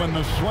 especially when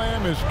the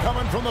slam is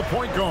coming from the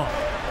point guard?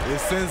 It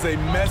sends a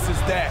message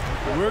that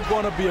we're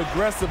going to be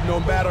aggressive no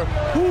matter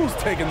who's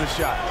taking the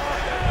shot.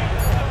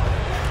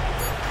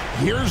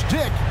 Here's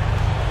Dick.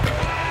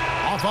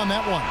 Off on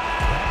that one.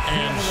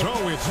 And so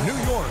it's New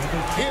York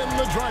in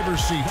the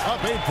driver's seat,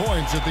 up 8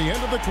 points at the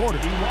end of the quarter.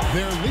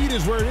 Their lead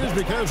is where it is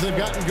because they've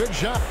gotten good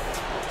shots.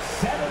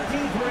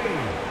 73.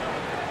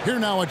 Here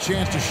now a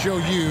chance to show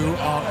you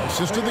our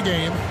assist of the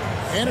game,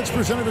 and it's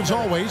presented as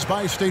always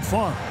by State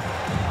Farm.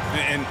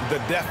 And the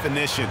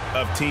definition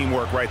of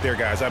teamwork right there,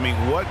 guys. I mean,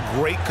 what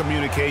great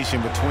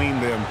communication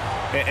between them,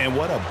 and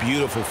what a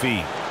beautiful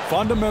feed.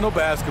 Fundamental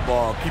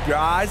basketball. Keep your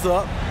eyes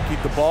up, keep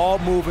the ball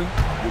moving.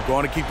 You're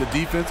going to keep the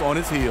defense on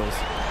its heels.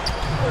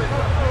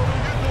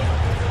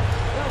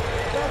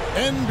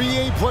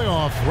 NBA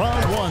playoffs,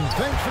 round 1.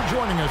 Thanks for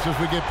joining us as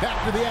we get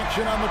back to the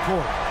action on the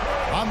court.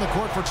 On the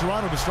court for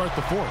Toronto to start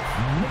the fourth.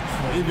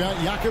 You've got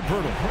Jakob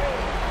Poeltl.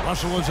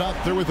 Russell is out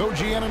there with OG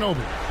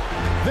Anunoby.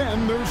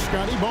 Then there's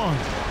Scotty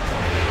Barnes.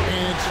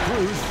 And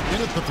Strus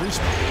in at the 3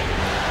 spot.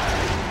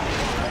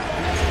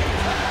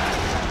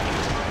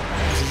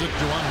 This is it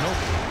to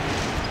Anunoby.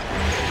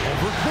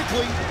 Over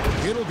quickly.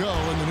 It'll go,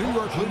 and the New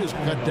York lead is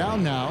cut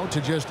down now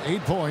to just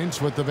 8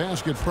 points with the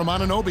basket from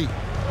Anunoby.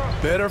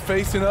 Better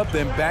facing up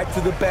than back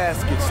to the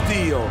basket.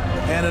 Steal.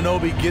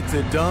 Anunoby gets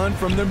it done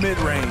from the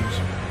mid-range.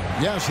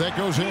 Yes, that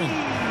goes in.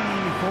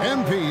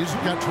 MP's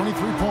got 23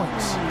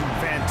 points.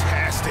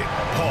 Fantastic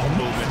ball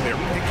movement. They're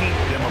picking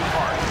them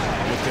apart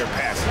with their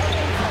passing.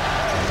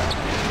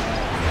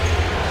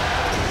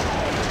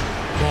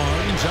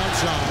 Barnes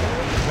outside.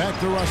 Back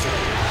to Russell.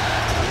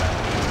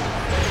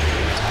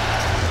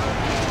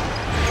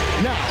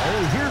 Now,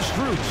 here's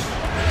Strus.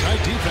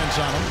 Tight defense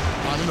on him.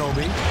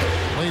 Anunoby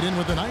played in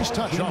with a nice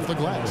touch off the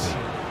glass.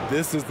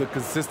 This is the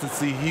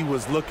consistency he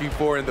was looking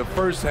for in the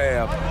first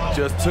half.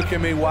 Just took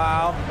him a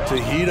while to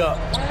heat up.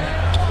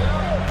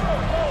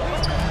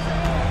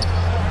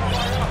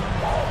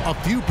 A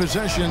few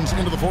possessions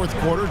into the fourth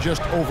quarter,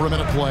 just over a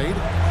minute played.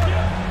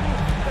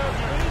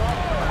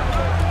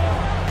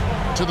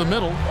 To the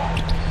middle.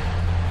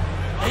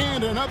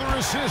 And another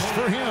assist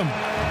for him.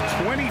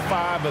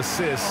 25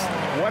 assists.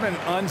 What an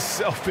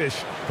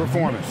unselfish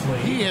performance.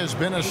 He has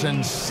been a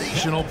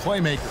sensational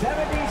playmaker.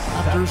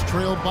 Raptors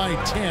trailed by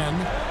 10.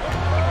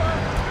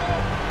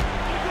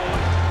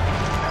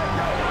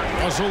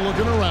 Russell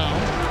looking around.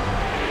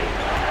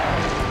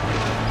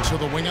 To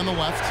the wing on the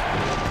left.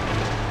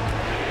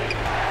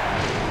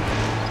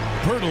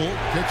 Pirtle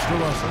kicks to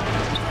Russell.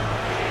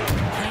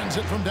 Hands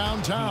it from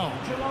downtown.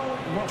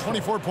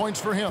 24 points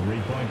for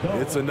him.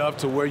 It's enough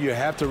to where you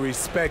have to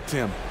respect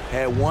him.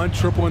 Had one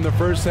triple in the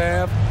first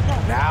half,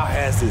 now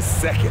has his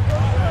second.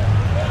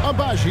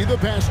 Abaji, the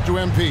pass to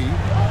MP.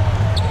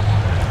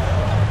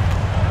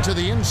 To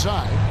the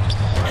inside.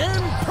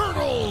 And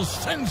Pirtle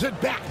sends it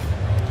back.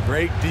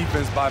 Great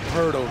defense by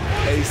Pirtle,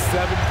 a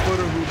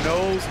 7-footer who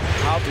knows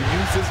how to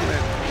use his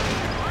length.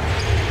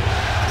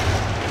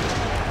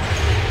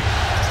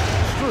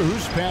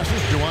 Strus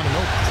passes to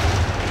Anunoby.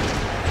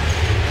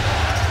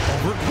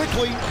 Over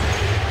quickly.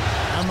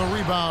 And the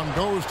rebound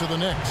goes to the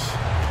Knicks.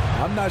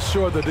 I'm not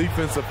sure the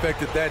defense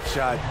affected that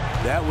shot.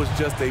 That was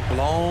just a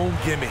blown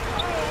gimme.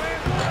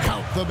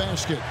 Count the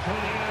basket.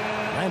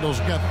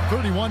 Randall's got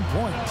 31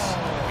 points.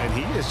 And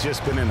he has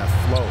just been in a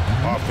flow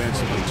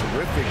offensively.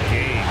 Terrific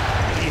game.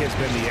 He has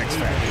been the X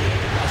factor.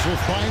 Russell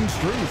finds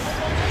Strus.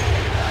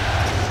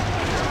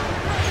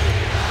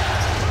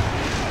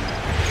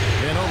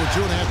 And over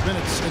 2.5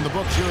 minutes in the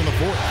books here in the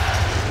fourth.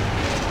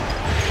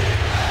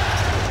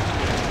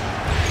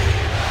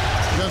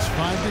 Just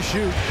 5 to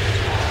shoot.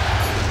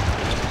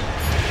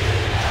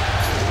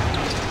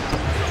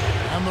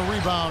 And the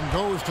rebound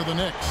goes to the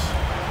Knicks.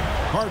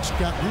 Hart's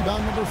got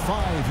rebound number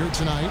 5 here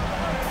tonight.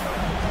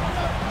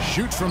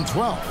 Shoots from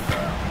 12.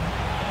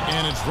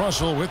 And it's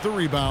Russell with the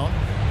rebound.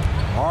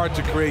 Hard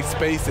to create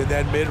space in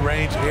that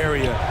mid-range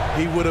area.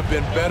 He would have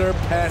been better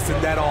passing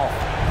that off.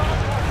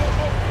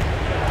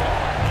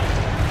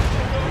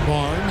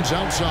 Barnes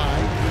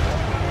outside.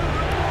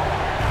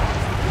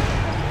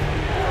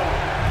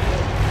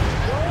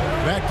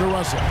 Back to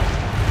Russell.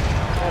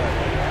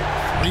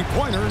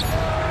 Three-pointer.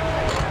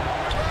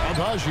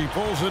 Abaji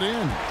pulls it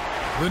in.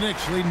 The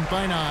Knicks leading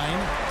by 9.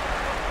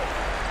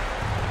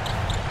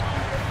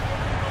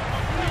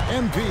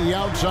 MP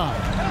outside.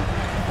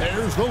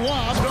 There's the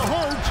lob to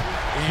Hart.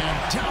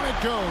 And down it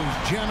goes,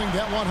 jamming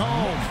that one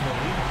home.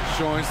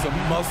 Showing some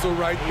muscle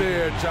right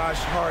there. Josh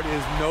Hart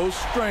is no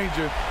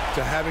stranger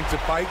to having to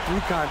fight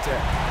through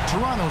contact.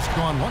 Toronto's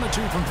gone 1 of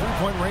 2 from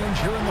three-point range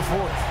here in the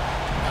fourth.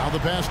 Now the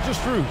pass to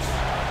Strus.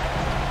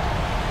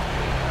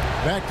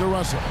 Back to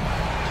Russell.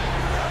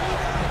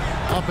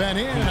 Up and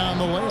in on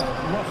the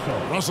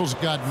layup. Russell's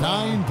got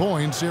 9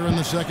 points here in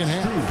the second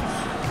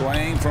half.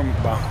 Playing from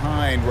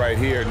behind right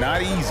here.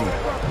 Not easy,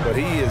 but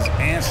he is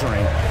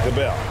answering the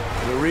bell.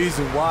 The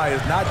reason why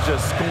is not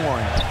just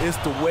scoring, it's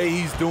the way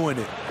he's doing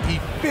it.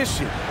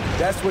 Efficient.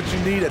 That's what you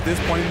need at this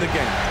point in the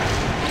game.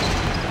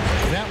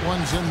 That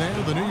one's in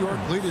there. The New York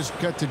lead is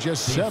cut to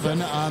just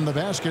 7 on the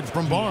basket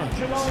from Barnes.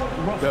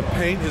 The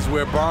paint is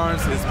where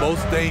Barnes is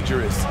most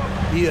dangerous.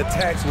 He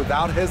attacks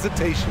without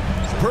hesitation.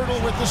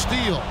 Pirtle with the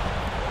steal.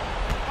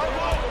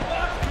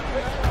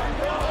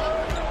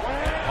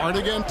 Hard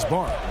against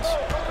Barnes.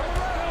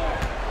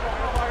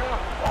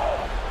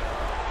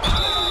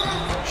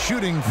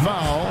 Shooting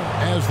foul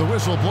as the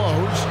whistle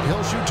blows.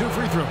 He'll shoot 2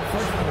 free throws.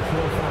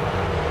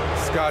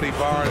 Scotty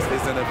Barnes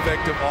is an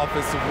effective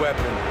offensive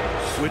weapon,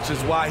 which is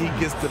why he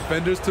gets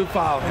defenders to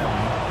foul him.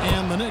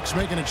 And the Knicks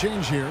making a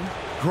change here.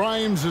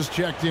 Grimes is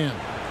checked in.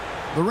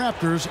 The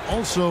Raptors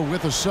also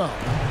with a sub.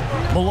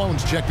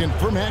 Malone's checked in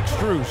for Max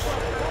Strus.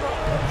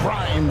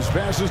 Grimes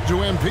passes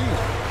to MP.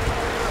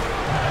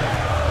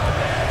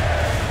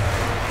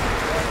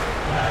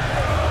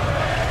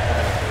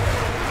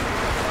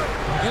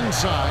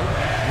 Inside,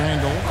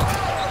 Randall.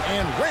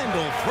 And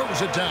Randall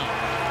throws it down.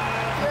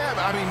 Yeah,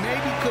 I mean,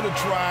 maybe could have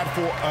tried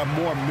for a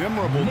more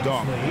memorable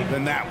dunk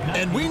than that one.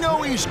 And we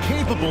know he's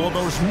capable of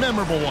those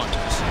memorable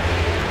ones.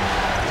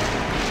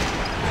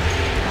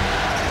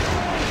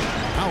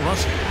 Now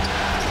Russell.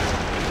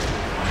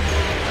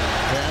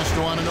 Pass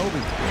to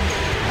Anunoby.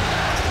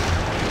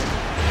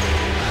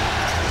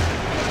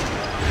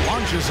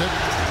 catches it.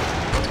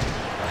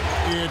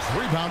 It's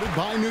rebounded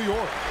by New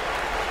York.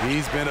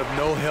 He's been of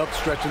no help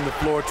stretching the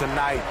floor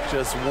tonight.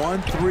 Just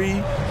 1 3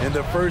 in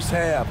the first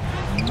half.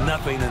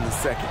 Nothing in the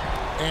second.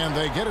 And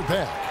they get it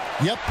back.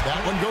 Yep,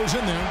 that one goes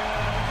in there.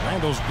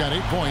 Randall's got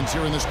 8 points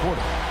here in this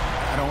quarter.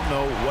 I don't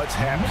know what's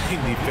happening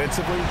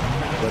defensively,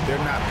 but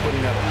they're not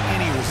putting up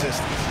any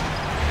resistance.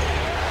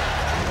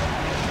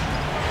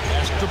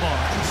 Pass to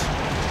Barnes.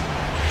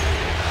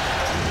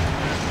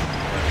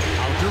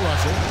 Out to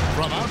Russell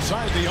from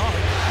outside the arc.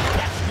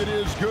 Basket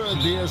is good.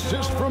 The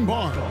assist from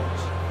Barnes.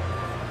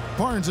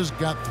 Barnes has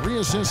got 3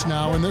 assists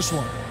now in this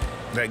one.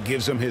 That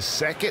gives him his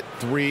second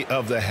 3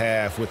 of the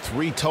half with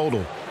 3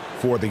 total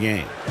for the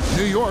game.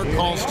 New York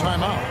calls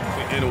timeout.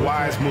 And a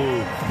wise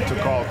move to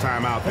call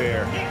timeout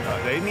there.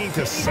 They need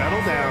to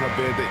settle down a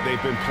bit.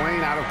 They've been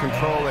playing out of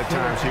control at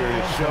times here, and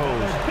it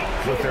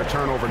shows with their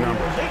turnover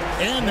numbers.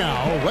 And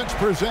now let's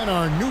present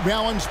our New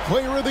Balance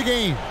Player of the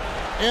Game,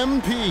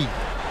 MP.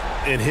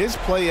 And his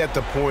play at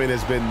the point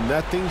has been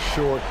nothing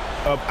short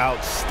of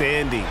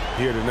outstanding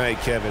here tonight,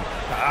 Kevin.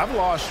 I've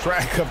lost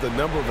track of the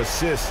number of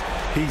assists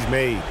he's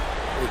made.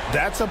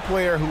 That's a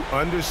player who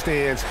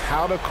understands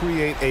how to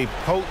create a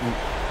potent,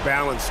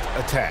 balanced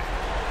attack.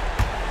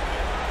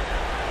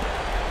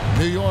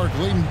 New York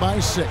leading by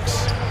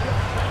 6.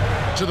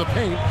 To the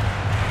paint.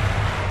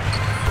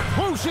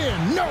 Close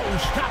in. No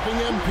stopping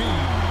MP.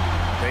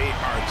 They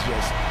are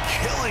just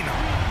killing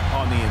them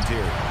on the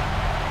interior.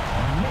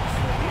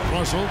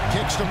 Russell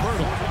kicks to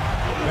Pirtle.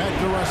 Back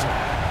to Russell.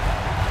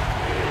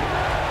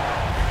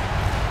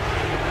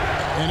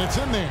 And it's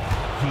in there.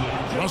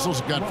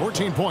 Russell's got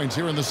 14 points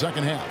here in the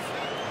second half.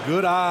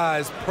 Good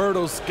eyes.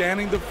 Pirtle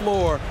scanning the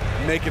floor,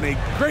 making a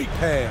great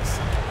pass.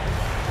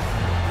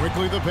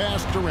 Quickly the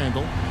pass to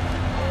Randall.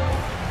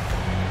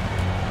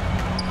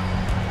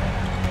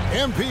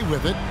 MP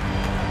with it.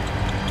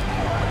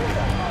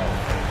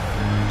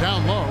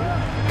 Down low.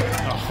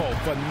 Oh,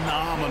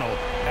 phenomenal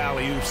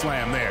alley-oop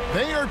slam there.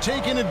 They are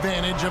taking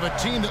advantage of a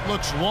team that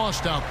looks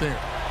lost out there.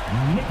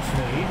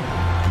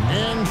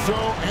 And so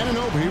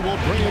Anunoby will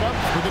bring it up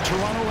for the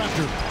Toronto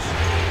Raptors.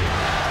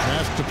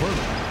 Pass to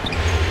Pirtle.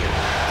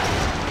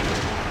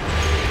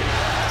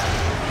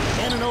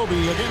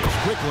 Anunoby against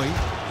quickly.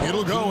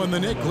 It'll go, and the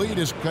Knicks lead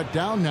is cut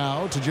down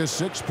now to just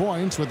 6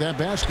 points with that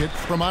basket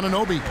from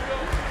Anunoby.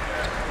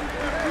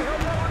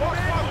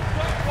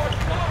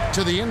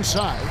 To the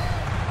inside.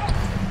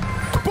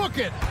 Book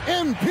it!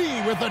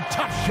 MP with a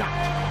tough shot.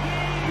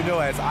 You know,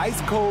 as ice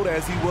cold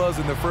as he was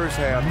in the first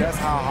half, that's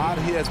how hot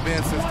he has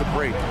been since the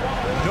break.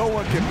 No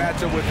one can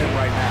match up with him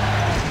right now.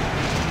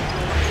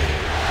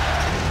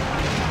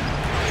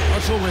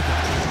 Russell with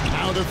it.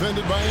 Now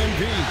defended by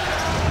MP.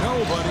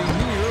 Nobody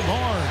near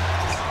Barnes.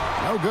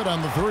 No good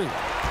on the 3.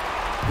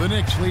 The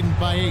Knicks leading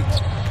by 8.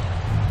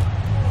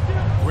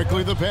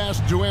 Quickly the pass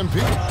to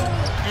MP.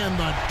 And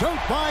the dunk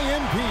by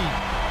MP.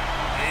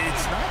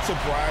 It's not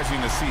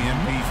surprising to see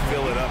MP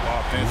fill it up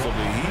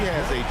offensively. He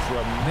has a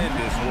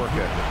tremendous work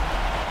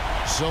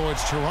ethic. So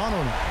it's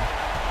Toronto now.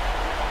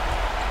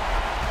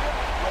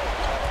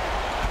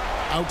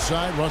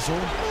 Outside Russell.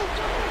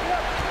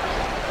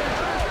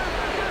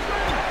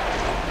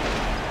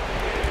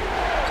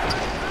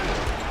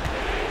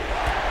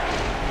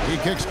 He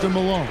kicks to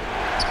Malone.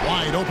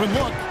 Wide open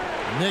look.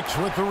 Knicks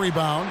with the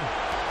rebound.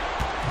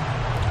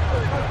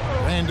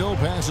 Randall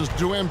passes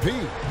to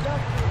MP.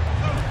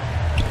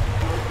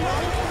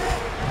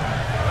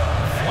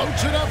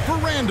 Floats it up for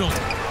Randall.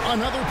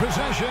 Another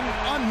possession,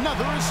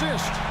 another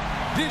assist.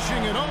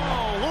 Dishing it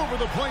all over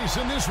the place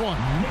in this one.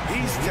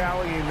 He's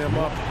tallying them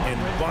up in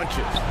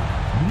bunches.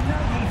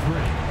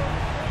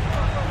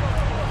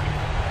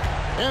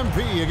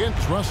 MP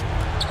against Russell.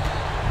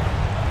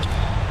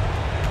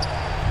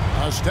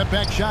 A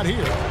step-back shot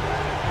here.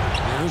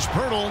 Here's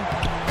Pirtle.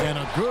 And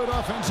a good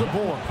offensive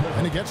board.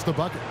 And he gets the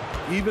bucket.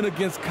 Even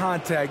against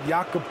contact,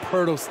 Jakob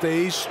Pirtle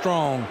stays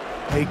strong.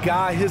 A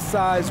guy his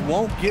size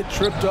won't get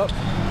tripped up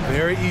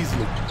very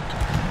easily.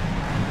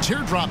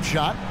 Teardrop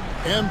shot.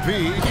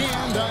 MP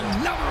and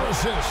another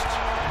assist.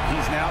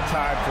 He's now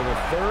tied for the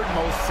 3rd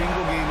most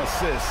single-game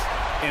assists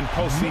in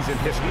postseason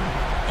history.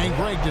 And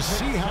Greg, to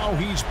see how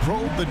he's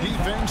probed the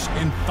defense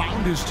and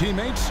found his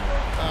teammates,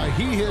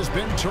 he has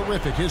been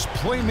terrific. His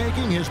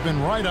playmaking has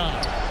been right on.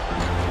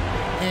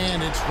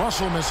 And it's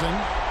Russell missing.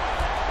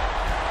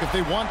 If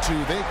they want to,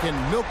 they can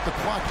milk the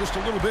clock just a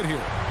little bit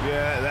here.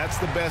 Yeah, that's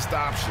the best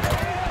option.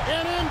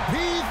 And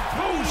MP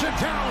throws it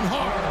down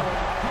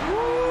hard.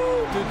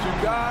 Woo! Did you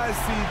guys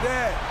see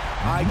that?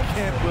 I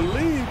can't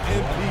believe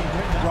MP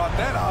brought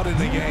that out in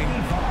the game.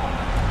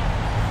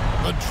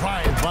 The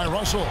drive by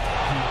Russell.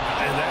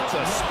 And that's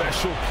a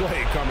special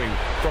play coming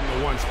from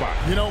the 1 spot.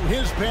 You know,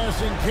 his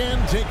passing can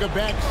take a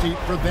backseat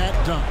for that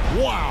dunk.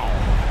 Wow.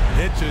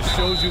 It just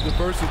shows you the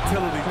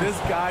versatility. This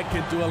guy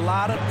can do a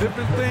lot of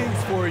different things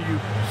for you.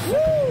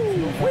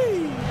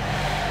 Woo-wee!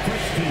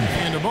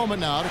 And a moment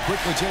now to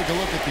quickly take a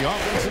look at the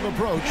offensive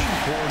approach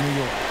for New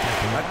York.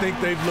 I think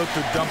they've looked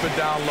to dump it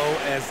down low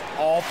as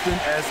often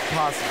as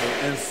possible.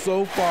 And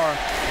so far,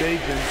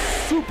 they've been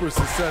super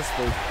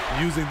successful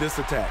using this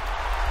attack.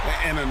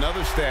 And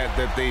another stat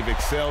that they've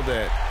excelled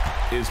at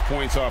is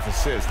points off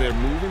assists. They're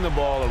moving the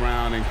ball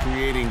around and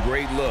creating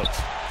great looks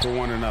for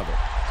one another.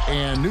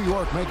 And New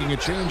York making a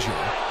change here.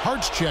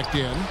 Hart's checked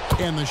in,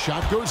 and the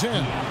shot goes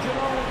in.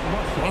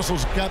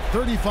 Russell's got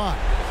 35.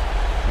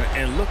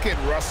 And look at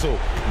Russell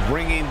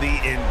bringing the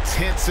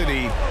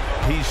intensity.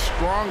 He's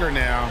stronger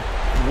now,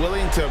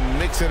 willing to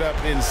mix it up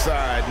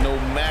inside no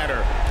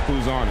matter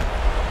who's on it.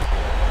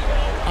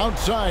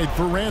 Outside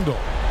for Randall.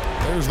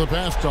 There's the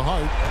pass to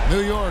Hart.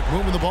 New York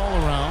moving the ball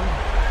around.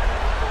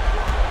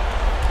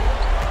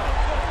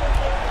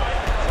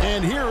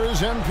 And here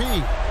is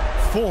MP.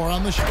 4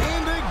 on the shot.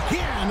 And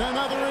again,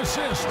 another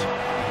assist.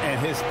 And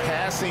his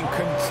passing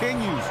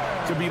continues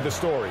to be the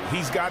story.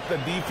 He's got the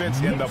defense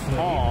in the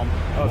palm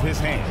of his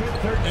hand.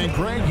 And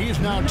Greg, he's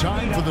now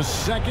tied for the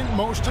second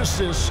most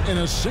assists in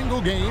a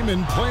single game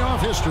in playoff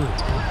history.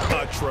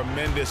 A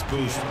tremendous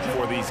boost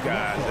for these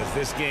guys as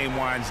this game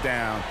winds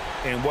down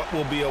and what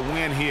will be a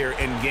win here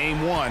in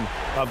game 1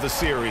 of the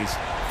series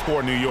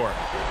for New York.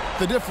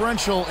 The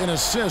differential in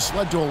assists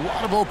led to a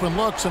lot of open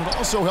looks, and it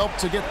also helped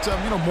to get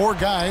more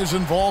guys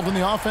involved in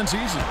the offense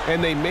easy.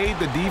 And they made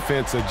the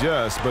defense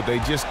adjust, but they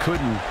just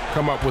couldn't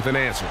come up with an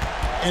answer.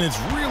 And it's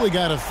really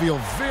got to feel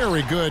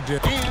very good.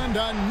 And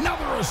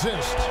another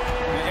assist.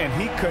 And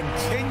he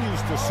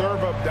continues to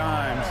serve up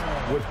dimes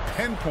with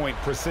pinpoint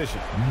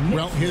precision.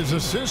 Well, his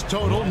assist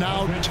total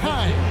now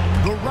tying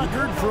the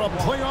record for a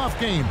playoff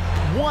game.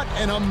 What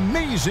an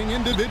amazing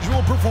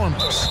individual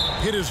performance.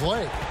 Hit his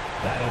leg.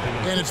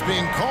 And it's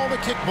being called a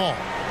kickball.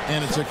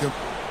 And it's a...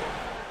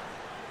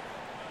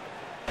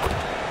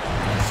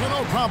 So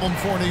no problem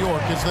for New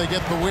York as they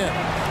get the win.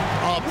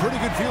 A pretty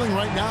good feeling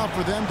right now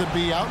for them to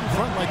be out in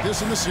front like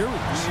this in the series.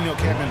 You know,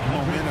 Kevin,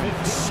 momentum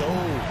is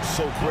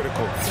so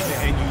critical.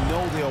 And you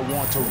know they'll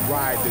want to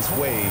ride this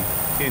wave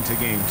into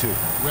game 2.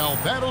 Well,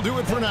 that'll do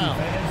it for now.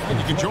 And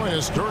you can join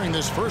us during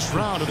this first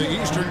round of the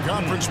Eastern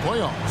Conference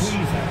playoffs.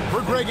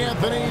 For Greg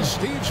Anthony,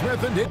 Steve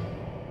Smith, and Dick.